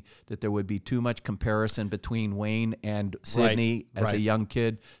company, that there would be too much comparison between Wayne and Sydney as a young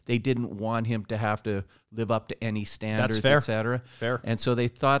kid. They didn't want him to have to live up to any standards, et cetera. Fair. And so they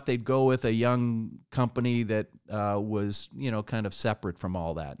thought they'd go with a young company that was, kind of separate from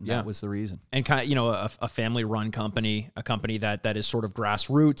all that. And that was the reason. And kind of, a family-run company, a company that is sort of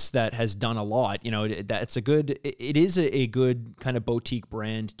grassroots, that has done a lot. It is a good kind of boutique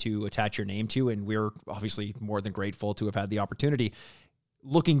brand to attach your name to, and we're obviously more than grateful to have had the opportunity.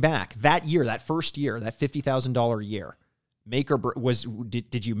 Looking back, that year, that first year, that $50,000 year,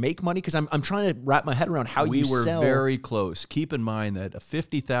 did you make money? Because I'm trying to wrap my head around how you sell. We were very close. Keep in mind that a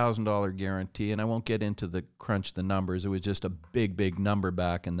 $50,000 guarantee, and I won't get into the numbers. It was just a big number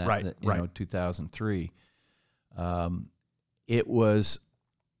back in that 2003. It was,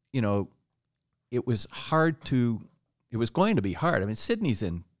 it was hard to. It was going to be hard. I mean, Sydney's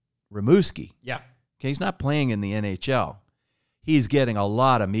in Rimouski. Yeah. Okay, he's not playing in the NHL. He's getting a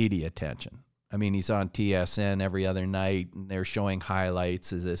lot of media attention. I mean, he's on TSN every other night, and they're showing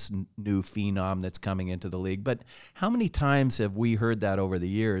highlights as this new phenom that's coming into the league. But how many times have we heard that over the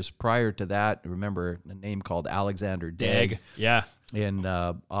years? Prior to that, remember a name called Alexander Degg in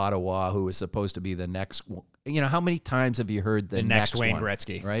Ottawa, who was supposed to be the next. How many times have you heard the next Wayne one,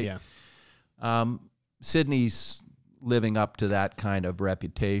 Gretzky? Right. Yeah. Sydney's living up to that kind of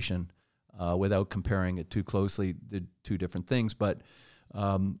reputation without comparing it too closely. The two different things, but.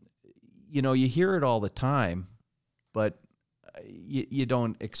 you hear it all the time, but you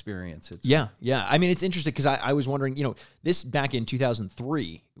don't experience it. Yeah. I mean, it's interesting because I was wondering, this back in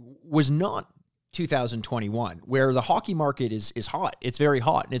 2003 was not 2021, where the hockey market is hot. It's very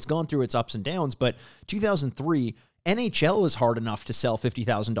hot, and it's gone through its ups and downs. But 2003, NHL is hard enough to sell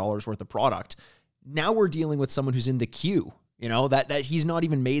 $50,000 worth of product. Now we're dealing with someone who's in the queue. That he's not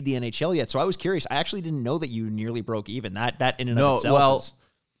even made the NHL yet. So I was curious. I actually didn't know that you nearly broke even. That in and of itself.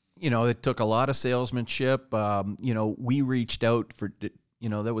 Well, it took a lot of salesmanship. We reached out for,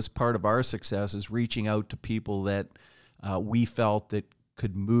 that was part of our success, is reaching out to people that we felt that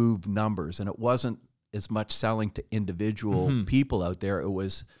could move numbers. And it wasn't as much selling to individual people out there. It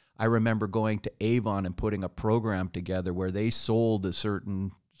was, I remember going to Avon and putting a program together where they sold a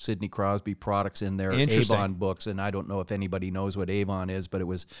certain Sidney Crosby products in their Avon books. And I don't know if anybody knows what Avon is, but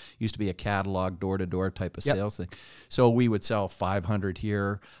it used to be a catalog door-to-door type of sales thing. So we would sell 500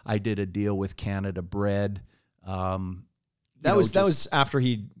 here. I did a deal with Canada Bread. That was after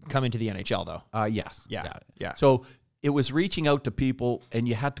he'd come into the NHL, though. Yes. Yeah. So it was reaching out to people, and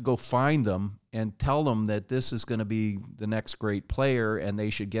you had to go find them and tell them that this is going to be the next great player, and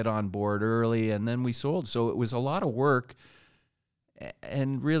they should get on board early. And then we sold. So it was a lot of work.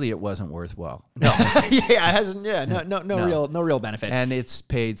 And really, it wasn't worthwhile. No, it hasn't. Yeah, no real benefit. And it's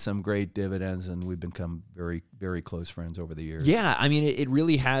paid some great dividends, and we've become very, very close friends over the years. Yeah, I mean, it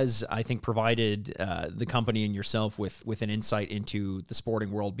really has, I think, provided the company and yourself with an insight into the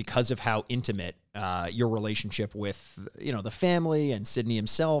sporting world because of how intimate your relationship with the family and Sidney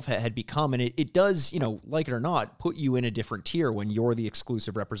himself had become, and it does, like it or not, put you in a different tier when you're the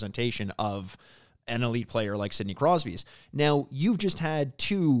exclusive representation of an elite player like Sidney Crosby's. Now, you've just had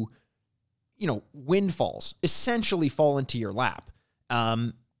two, windfalls essentially fall into your lap.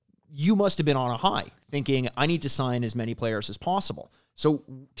 You must have been on a high thinking, I need to sign as many players as possible. So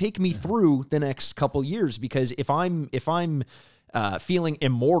take me through the next couple years, because if I'm feeling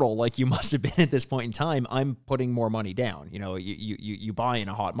immortal like you must have been at this point in time, I'm putting more money down. You buy in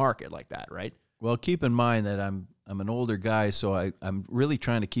a hot market like that, right? Well, keep in mind that I'm an older guy, so I'm really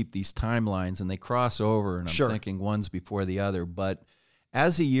trying to keep these timelines, and they cross over, and I'm thinking one's before the other. But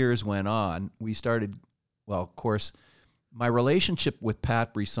as the years went on, we started, well, of course, my relationship with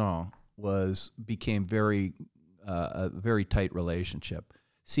Pat Brisson became a very tight relationship.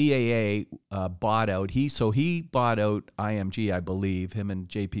 CAA bought out, he bought out IMG, I believe, him and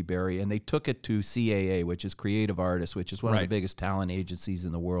JP Barry, and they took it to CAA, which is Creative Artists, which is one of the biggest talent agencies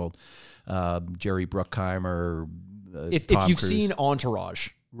in the world. Jerry Bruckheimer. If you've seen Entourage,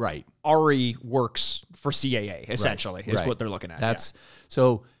 right, Ari works for CAA, essentially, is what they're looking at.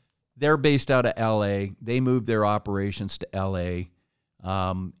 So they're based out of LA. They moved their operations to LA.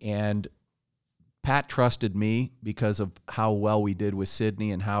 And Pat trusted me because of how well we did with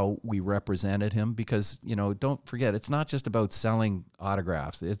Sidney and how we represented him. Because, don't forget, it's not just about selling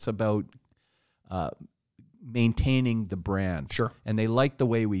autographs. It's about maintaining the brand. Sure. And they liked the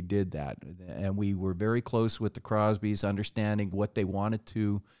way we did that. And we were very close with the Crosbys, understanding how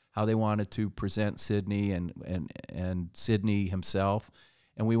they wanted to present Sidney and Sidney himself.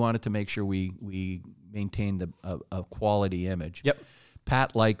 And we wanted to make sure we maintained a quality image. Yep.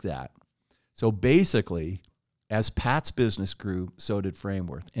 Pat liked that. So basically, as Pat's business grew, so did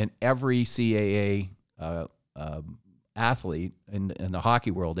Frameworth. And every CAA athlete in the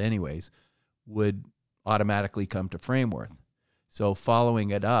hockey world anyways would automatically come to Frameworth. So following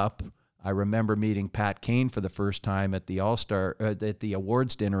it up, I remember meeting Pat Kane for the first time at the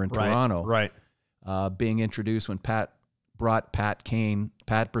awards dinner in Toronto. Right. Being introduced when Pat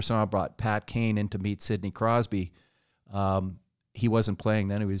Brisson brought Pat Kane in to meet Sidney Crosby. He wasn't playing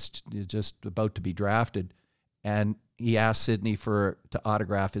then. He was just about to be drafted. And he asked Sidney to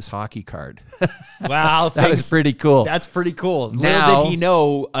autograph his hockey card. Wow. That was pretty cool. That's pretty cool. Now, little did he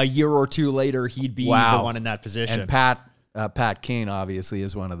know a year or two later he'd be the one in that position. And Pat Kane obviously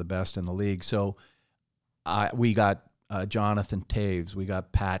is one of the best in the league. So we got Jonathan Taves. We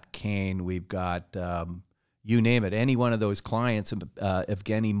got Pat Kane. We've got... you name it, any one of those clients,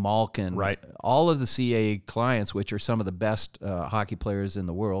 Evgeny Malkin, right? All of the CAA clients, which are some of the best hockey players in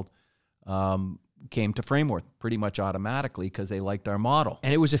the world, came to Frameworth pretty much automatically because they liked our model.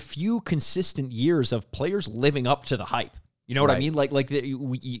 And it was a few consistent years of players living up to the hype. You know what I mean? Like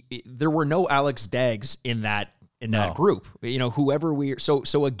there were no Alex Daggs in that in that group. Whoever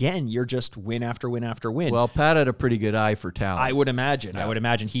so again, you're just win after win after win. Well, Pat had a pretty good eye for talent. I would imagine. Yeah. I would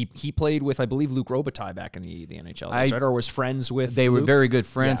imagine he played with, I believe, Luke Robitaille back in the NHL, right? Or was friends with. They Luke? were very good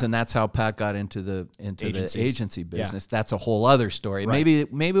friends, and that's how Pat got into the agency business. Yeah. That's a whole other story. Right.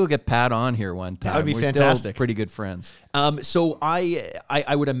 Maybe we'll get Pat on here one time. That would be We're fantastic. Still pretty good friends. So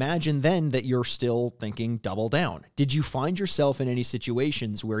I would imagine then that you're still thinking double down. Did you find yourself in any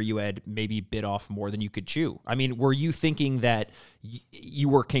situations where you had maybe bit off more than you could chew? I mean, were you thinking that you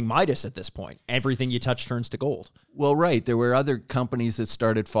were King Midas at this point? Everything you touch turns to gold. Well, right. There were other companies that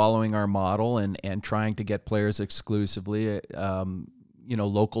started following our model and trying to get players exclusively.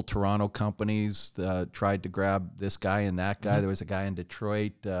 Local Toronto companies tried to grab this guy and that guy. Mm-hmm. There was a guy in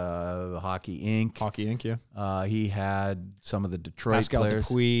Detroit, Hockey Inc. Hockey Inc., yeah. He had some of the Detroit Pascal players.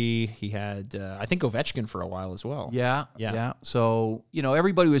 Dupuis. He had, I think, Ovechkin for a while as well. Yeah. So,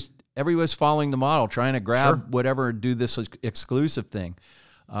 everybody was following the model, trying to grab whatever, do this exclusive thing.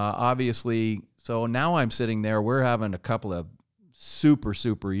 Obviously, so now I'm sitting there. We're having a couple of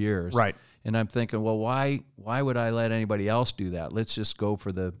super years. Right. And I'm thinking, well, why would I let anybody else do that? Let's just go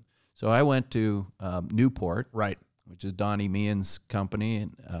for the. So I went to Newport, right, which is Donnie Meehan's company,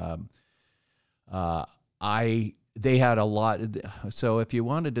 and they had a lot. So if you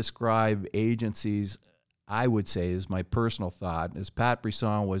want to describe agencies, I would say, is my personal thought, is Pat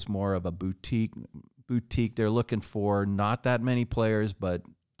Brisson was more of a boutique. They're looking for not that many players, but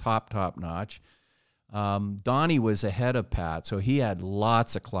top notch. Donnie was ahead of Pat, so he had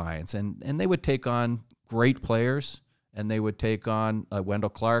lots of clients, and they would take on great players, and they would take on Wendell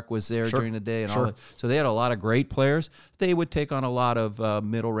Clark was there during the day, and all that. So they had a lot of great players. They would take on a lot of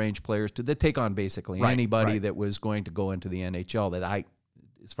middle range players. They take on basically anybody that was going to go into the NHL.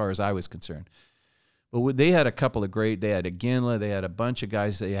 As far as I was concerned. But they had a couple of great. They had a Ginla. They had a bunch of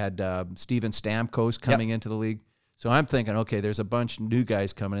guys. They had Steven Stamkos coming into the league. So I'm thinking, okay, there's a bunch of new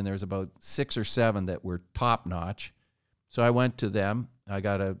guys coming in. There's about 6 or 7 that were top-notch. So I went to them. I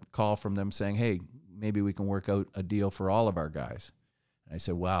got a call from them saying, hey, maybe we can work out a deal for all of our guys. And I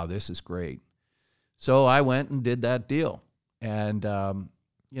said, wow, this is great. So I went and did that deal. And,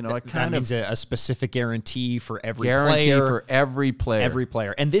 that means a specific guarantee for every player. Guarantee for every player. Every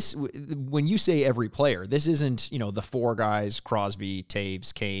player. And this, when you say every player, this isn't, the 4 guys, Crosby,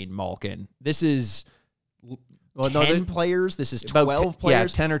 Taves, Kane, Malkin. This is... 10 players. This is 12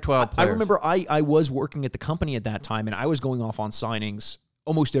 players. Yeah, 10 or 12 players. I remember I was working at the company at that time, and I was going off on signings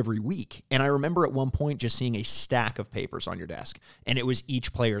almost every week. And I remember at one point just seeing a stack of papers on your desk, and it was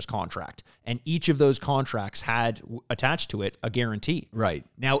each player's contract. And each of those contracts had attached to it a guarantee. Right.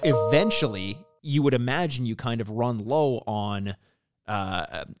 Now, eventually, you would imagine you kind of run low on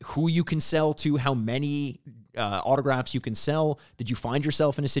who you can sell to, how many autographs you can sell. Did you find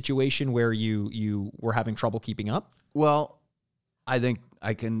yourself in a situation where you were having trouble keeping up? Well, I think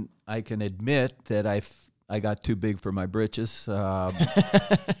I can admit that I got too big for my britches.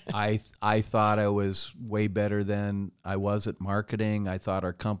 I thought I was way better than I was at marketing. I thought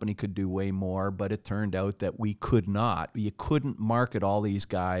our company could do way more, but it turned out that we could not. You couldn't market all these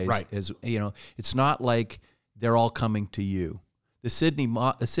guys. Right. As it's not like they're all coming to you. The Sidney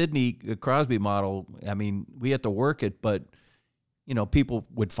Crosby model, I mean, we had to work it, but people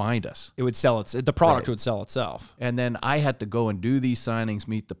would find us. It would sell the product would sell itself. And then I had to go and do these signings,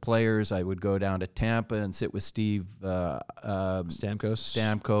 meet the players. I would go down to Tampa and sit with Steve Stamkos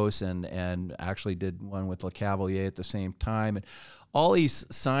and actually did one with LeCavalier at the same time. And all these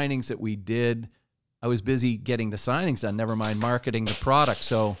signings that we did, I was busy getting the signings done, never mind marketing the product.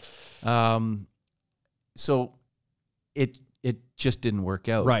 So it just didn't work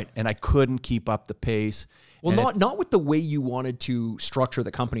out. Right. And I couldn't keep up the pace. Well, not with the way you wanted to structure the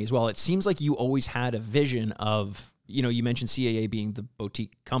company as well. It seems like you always had a vision of, you mentioned CAA being the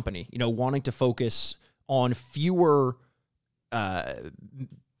boutique company, wanting to focus on fewer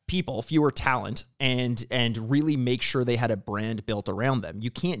people, fewer talent, and really make sure they had a brand built around them.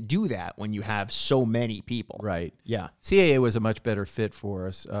 You can't do that when you have so many people. Right. Yeah. CAA was a much better fit for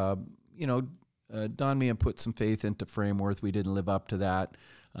us. Don Meehan put some faith into Frameworth. We didn't live up to that.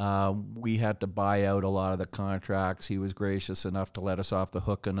 We had to buy out a lot of the contracts. He was gracious enough to let us off the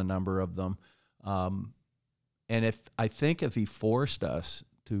hook on a number of them. And if he forced us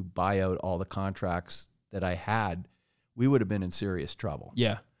to buy out all the contracts that I had, we would have been in serious trouble.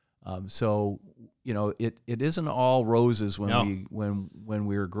 Yeah. So it isn't all roses when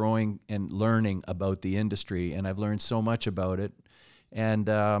we were growing and learning about the industry, and I've learned so much about it. And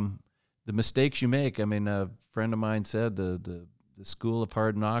the mistakes you make. I mean, a friend of mine said the school of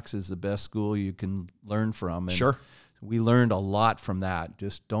hard knocks is the best school you can learn from. And sure. we learned a lot from that.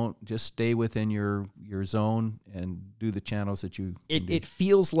 Just stay within your zone and do the channels that you can do. It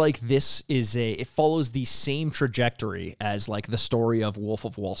feels like it follows the same trajectory as like the story of Wolf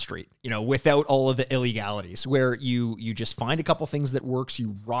of Wall Street, without all of the illegalities, where you just find a couple things that works,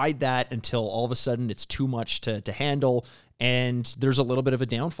 you ride that until all of a sudden it's too much to handle, and there's a little bit of a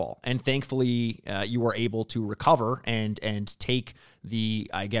downfall. And thankfully, you were able to recover and take the,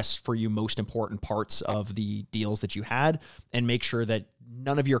 I guess, for you, most important parts of the deals that you had and make sure that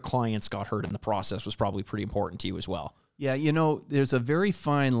none of your clients got hurt in the process was probably pretty important to you as well. Yeah, there's a very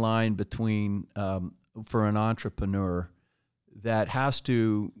fine line between, for an entrepreneur, that has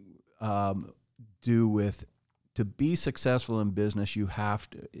to do with, to be successful in business, you have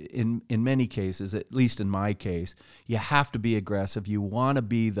to, in many cases, at least in my case, you have to be aggressive. You want to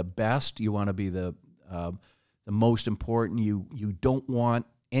be the best. You want to be the most important. You don't want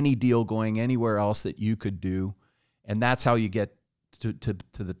any deal going anywhere else that you could do, and that's how you get to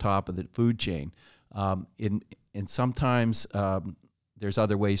the top of the food chain. And sometimes there's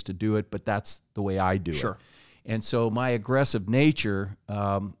other ways to do it, but that's the way I do it. And so my aggressive nature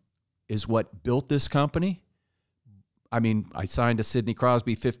is what built this company. I mean, I signed a Sidney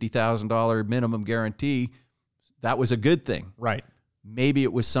Crosby $50,000 minimum guarantee. That was a good thing. Right. Maybe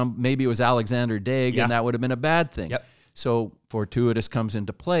it was Alexander Daig, and that would have been a bad thing. Yep. So fortuitous comes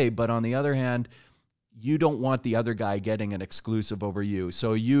into play. But on the other hand, you don't want the other guy getting an exclusive over you.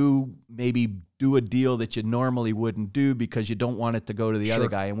 So you maybe do a deal that you normally wouldn't do because you don't want it to go to the other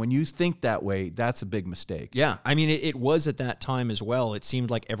guy. And when you think that way, that's a big mistake. Yeah. I mean, it was at that time as well. It seemed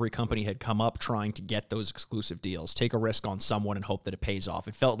like every company had come up trying to get those exclusive deals, take a risk on someone and hope that it pays off.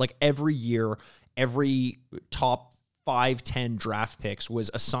 It felt like every year, every top 5-10 draft picks was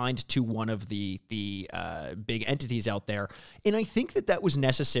assigned to one of the big entities out there. And I think that was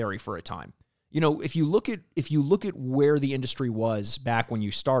necessary for a time. If you look at where the industry was back when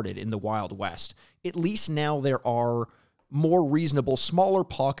you started in the Wild West, at least now there are more reasonable, smaller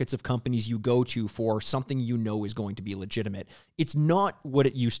pockets of companies you go to for something is going to be legitimate. It's not what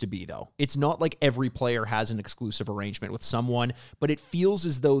it used to be, though. It's not like every player has an exclusive arrangement with someone, but it feels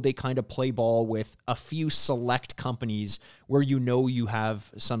as though they kind of play ball with a few select companies where you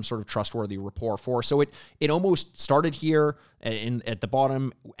have some sort of trustworthy rapport for. So it almost started here at the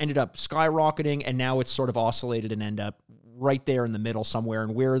bottom, ended up skyrocketing, and now it's sort of oscillated and end up right there in the middle somewhere.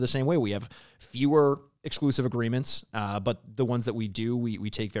 And we're the same way. We have fewer exclusive agreements, but the ones that we do, we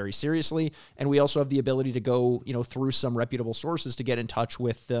take very seriously. And we also have the ability to go, through some reputable sources to get in touch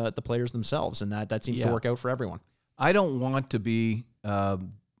with the players themselves. And that seems to work out for everyone. I don't want to be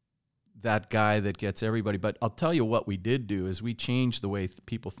that guy that gets everybody, but I'll tell you what we did do is we changed the way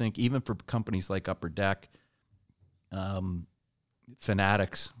people think, even for companies like Upper Deck,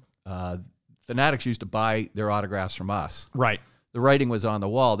 Fanatics. Fanatics used to buy their autographs from us. Right. The writing was on the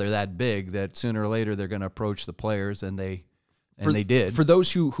wall. They're that big that sooner or later they're going to approach the players, and they did. For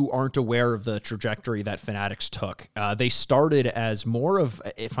those who aren't aware of the trajectory that Fanatics took, they started as more of,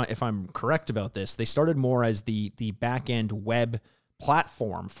 if I'm correct about this, they started more as the back end web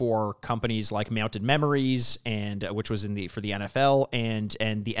platform for companies like Mounted Memories, and which was for the NFL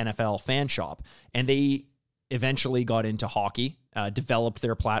and the NFL Fan Shop, and they eventually got into hockey. Developed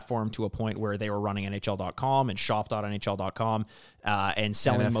their platform to a point where they were running NHL.com and shop.nhl.com and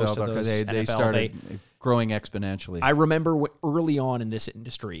selling NFL. most of those. They started growing exponentially. I remember early on in this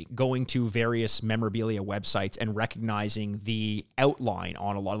industry going to various memorabilia websites and recognizing the outline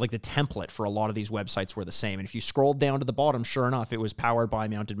on a lot, like the template for a lot of these websites were the same. And if you scrolled down to the bottom, sure enough, it was powered by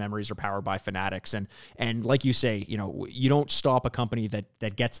Mounted Memories or powered by Fanatics. And like you say, you don't stop a company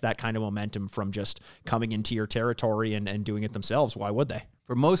that gets that kind of momentum from just coming into your territory and doing it themselves. Why would they?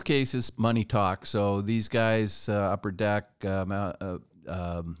 For most cases, money talks. So these guys, Upper Deck,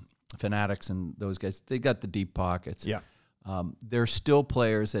 Fanatics, and those guys, they got the deep pockets. Yeah. They're still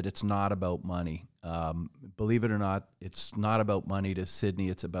players that it's not about money. Believe it or not, it's not about money to Sidney.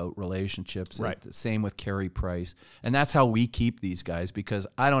 It's about relationships. Right. Same with Carey Price. And that's how we keep these guys, because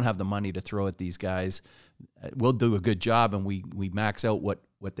I don't have the money to throw at these guys. We'll do a good job, and we max out what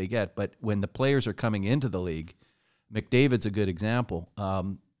they get. But when the players are coming into the league, McDavid's a good example.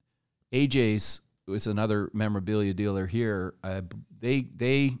 AJ's was another memorabilia dealer here.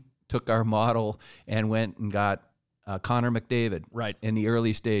 They took our model and went and got Connor McDavid right in the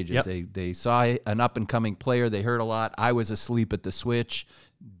early stages. Yep. They saw an up-and-coming player. They heard a lot. I was asleep at the switch,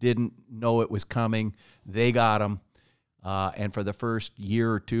 didn't know it was coming. They got him. And for the first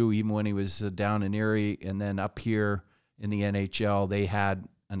year or two, even when he was down in Erie and then up here in the NHL, they had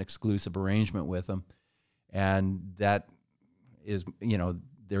an exclusive arrangement with him. And that is,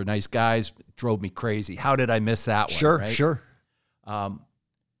 they're nice guys. Drove me crazy. How did I miss that one? Sure, right? sure.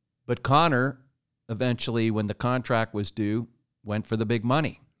 But Connor, eventually, when the contract was due, went for the big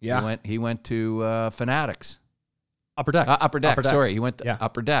money. Yeah. He went to Fanatics. Upper Deck. Upper Deck. Sorry, he went to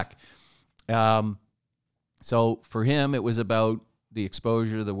Upper Deck. So for him, it was about the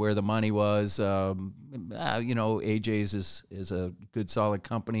exposure, where the money was. AJ's is a good, solid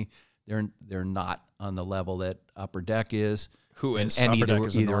company. They're not on the level that Upper Deck is. And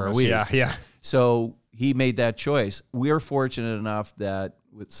Either are we. Yeah. So he made that choice. We're fortunate enough that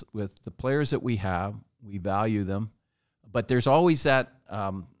with the players that we have, we value them, but there's always that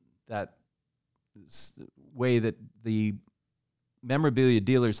way that the memorabilia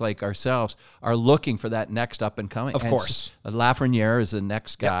dealers like ourselves are looking for that next up and coming. Of course. Lafreniere is the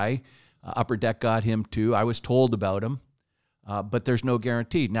next guy. Yep. Upper Deck got him too. I was told about him, but there's no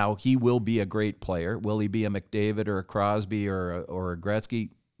guarantee. Now, he will be a great player. Will he be a McDavid or a Crosby or a Gretzky?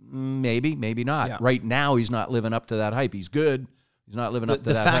 Maybe, maybe not. Yeah. Right now, he's not living up to that hype. He's good. He's not living up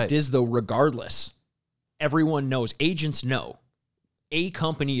to that hype. The fact is, though, regardless, everyone knows, agents know, a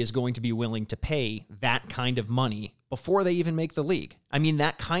company is going to be willing to pay that kind of money before they even make the league. I mean,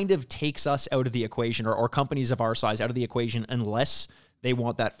 that kind of takes us out of the equation, or companies of our size out of the equation, unless they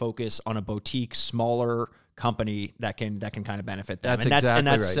want that focus on a boutique, smaller company that can kind of benefit them. That's right.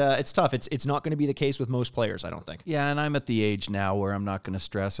 It's tough. It's not going to be the case with most players, I don't think. Yeah, and I'm at the age now where I'm not going to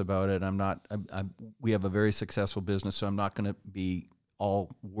stress about it. We have a very successful business, so I'm not going to be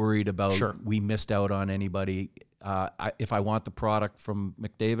all worried about we missed out on anybody. If I want the product from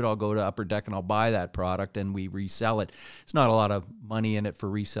McDavid, I'll go to Upper Deck and I'll buy that product and we resell it. It's not a lot of money in it for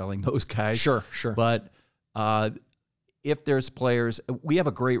reselling those guys. Sure. But if there's players, we have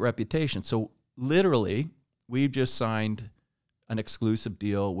a great reputation. So literally, we've just signed an exclusive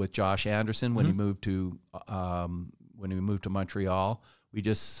deal with Josh Anderson when he moved to Montreal. We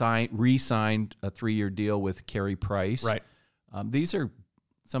just re-signed a 3-year deal with Carey Price. Right. These are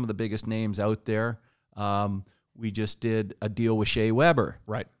some of the biggest names out there. We just did a deal with Shea Weber.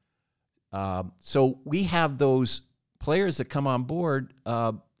 Right. So we have those players that come on board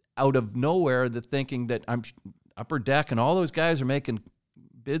out of nowhere that thinking that I'm Upper Deck and all those guys are making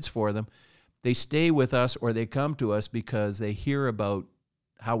bids for them. They stay with us or they come to us because they hear about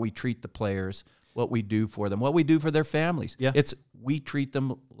how we treat the players, what we do for them, what we do for their families. Yeah. We treat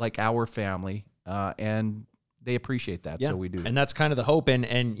them like our family, and they appreciate that, so we do. And that's kind of the hope. And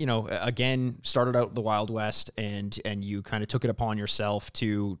again, started out the Wild West, and you kind of took it upon yourself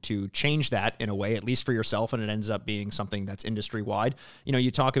to change that in a way, at least for yourself, and it ends up being something that's industry-wide. You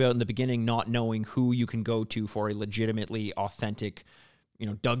talk about in the beginning not knowing who you can go to for a legitimately authentic,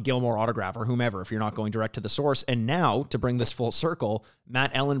 Doug Gilmour autograph or whomever, if you're not going direct to the source. And now, to bring this full circle,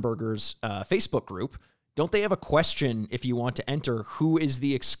 Matt Ellenberger's Facebook group, don't they have a question if you want to enter who is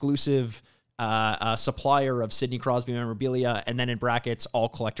the exclusive supplier of Sidney Crosby memorabilia, and then in brackets, all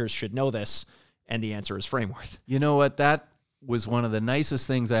collectors should know this, and the answer is Frameworth. You know what? That was one of the nicest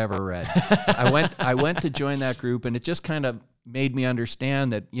things I ever read. I went to join that group, and it just kind of made me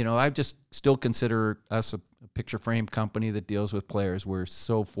understand that, I just still consider us a picture frame company that deals with players. We're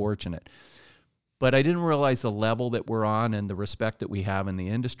so fortunate. But I didn't realize the level that we're on and the respect that we have in the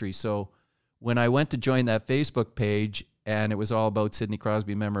industry. So when I went to join that Facebook page, and it was all about Sidney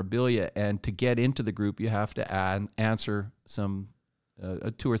Crosby memorabilia, and to get into the group, you have to answer some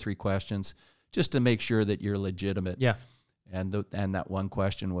 2 or 3 questions just to make sure that you're legitimate. Yeah. And that one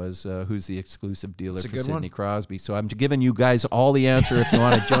question was, who's the exclusive dealer for Sidney one. Crosby? So I'm giving you guys all the answer if you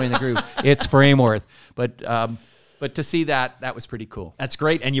want to join the group. It's Frameworth. But to see that was pretty cool. That's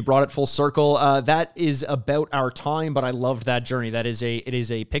great, and you brought it full circle. That is about our time, but I loved that journey. It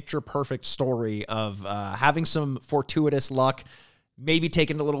is a picture-perfect story of having some fortuitous luck, maybe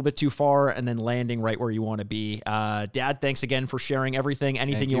taking it a little bit too far, and then landing right where you want to be. Dad, thanks again for sharing everything.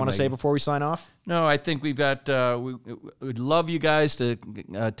 Anything you want to say before we sign off? No, I think we've got, we'd love you guys to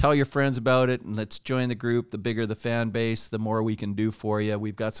tell your friends about it, and let's join the group. The bigger the fan base, the more we can do for you.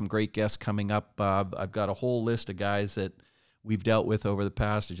 We've got some great guests coming up. I've got a whole list of guys that we've dealt with over the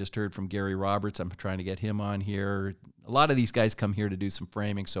past. I just heard from Gary Roberts. I'm trying to get him on here. A lot of these guys come here to do some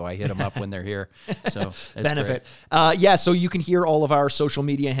framing, so I hit them up when they're here. So that's benefit. Great. So you can hear all of our social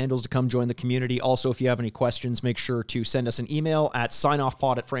media handles to come join the community. Also, if you have any questions, make sure to send us an email at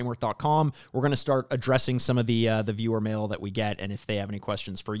signoffpod@frameworth.com. We're going to start addressing some of the viewer mail that we get, and if they have any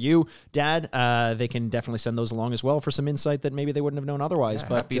questions for you, Dad, they can definitely send those along as well for some insight that maybe they wouldn't have known otherwise.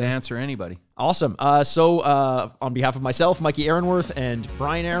 But happy to answer anybody. Awesome. So on behalf of myself, Mikey Ehrenworth, and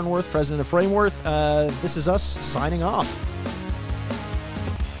Brian Ehrenworth, president of Frameworth, this is us signing off.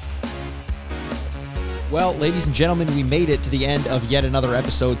 Well, ladies and gentlemen, we made it to the end of yet another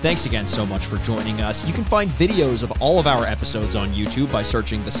episode. Thanks again so much for joining us. You can find videos of all of our episodes on YouTube by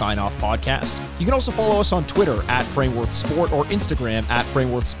searching the Sign Off Podcast. You can also follow us on Twitter at Frameworth Sport or Instagram at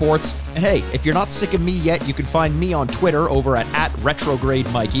Frameworth Sports. And hey, if you're not sick of me yet, you can find me on Twitter over at Retrograde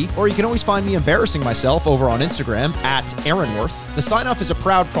Mikey, or you can always find me embarrassing myself over on Instagram at Ehrenworth. The Sign Off is a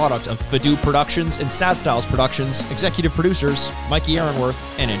proud product of Fadoo Productions and Sad Styles Productions, executive producers Mikey Ehrenworth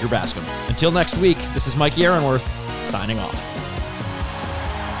and Andrew Bascom. Until next week, this is Mikey Ehrenworth, signing off.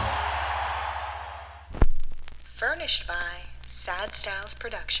 Furnished by Sad Styles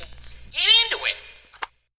Productions. Get into it!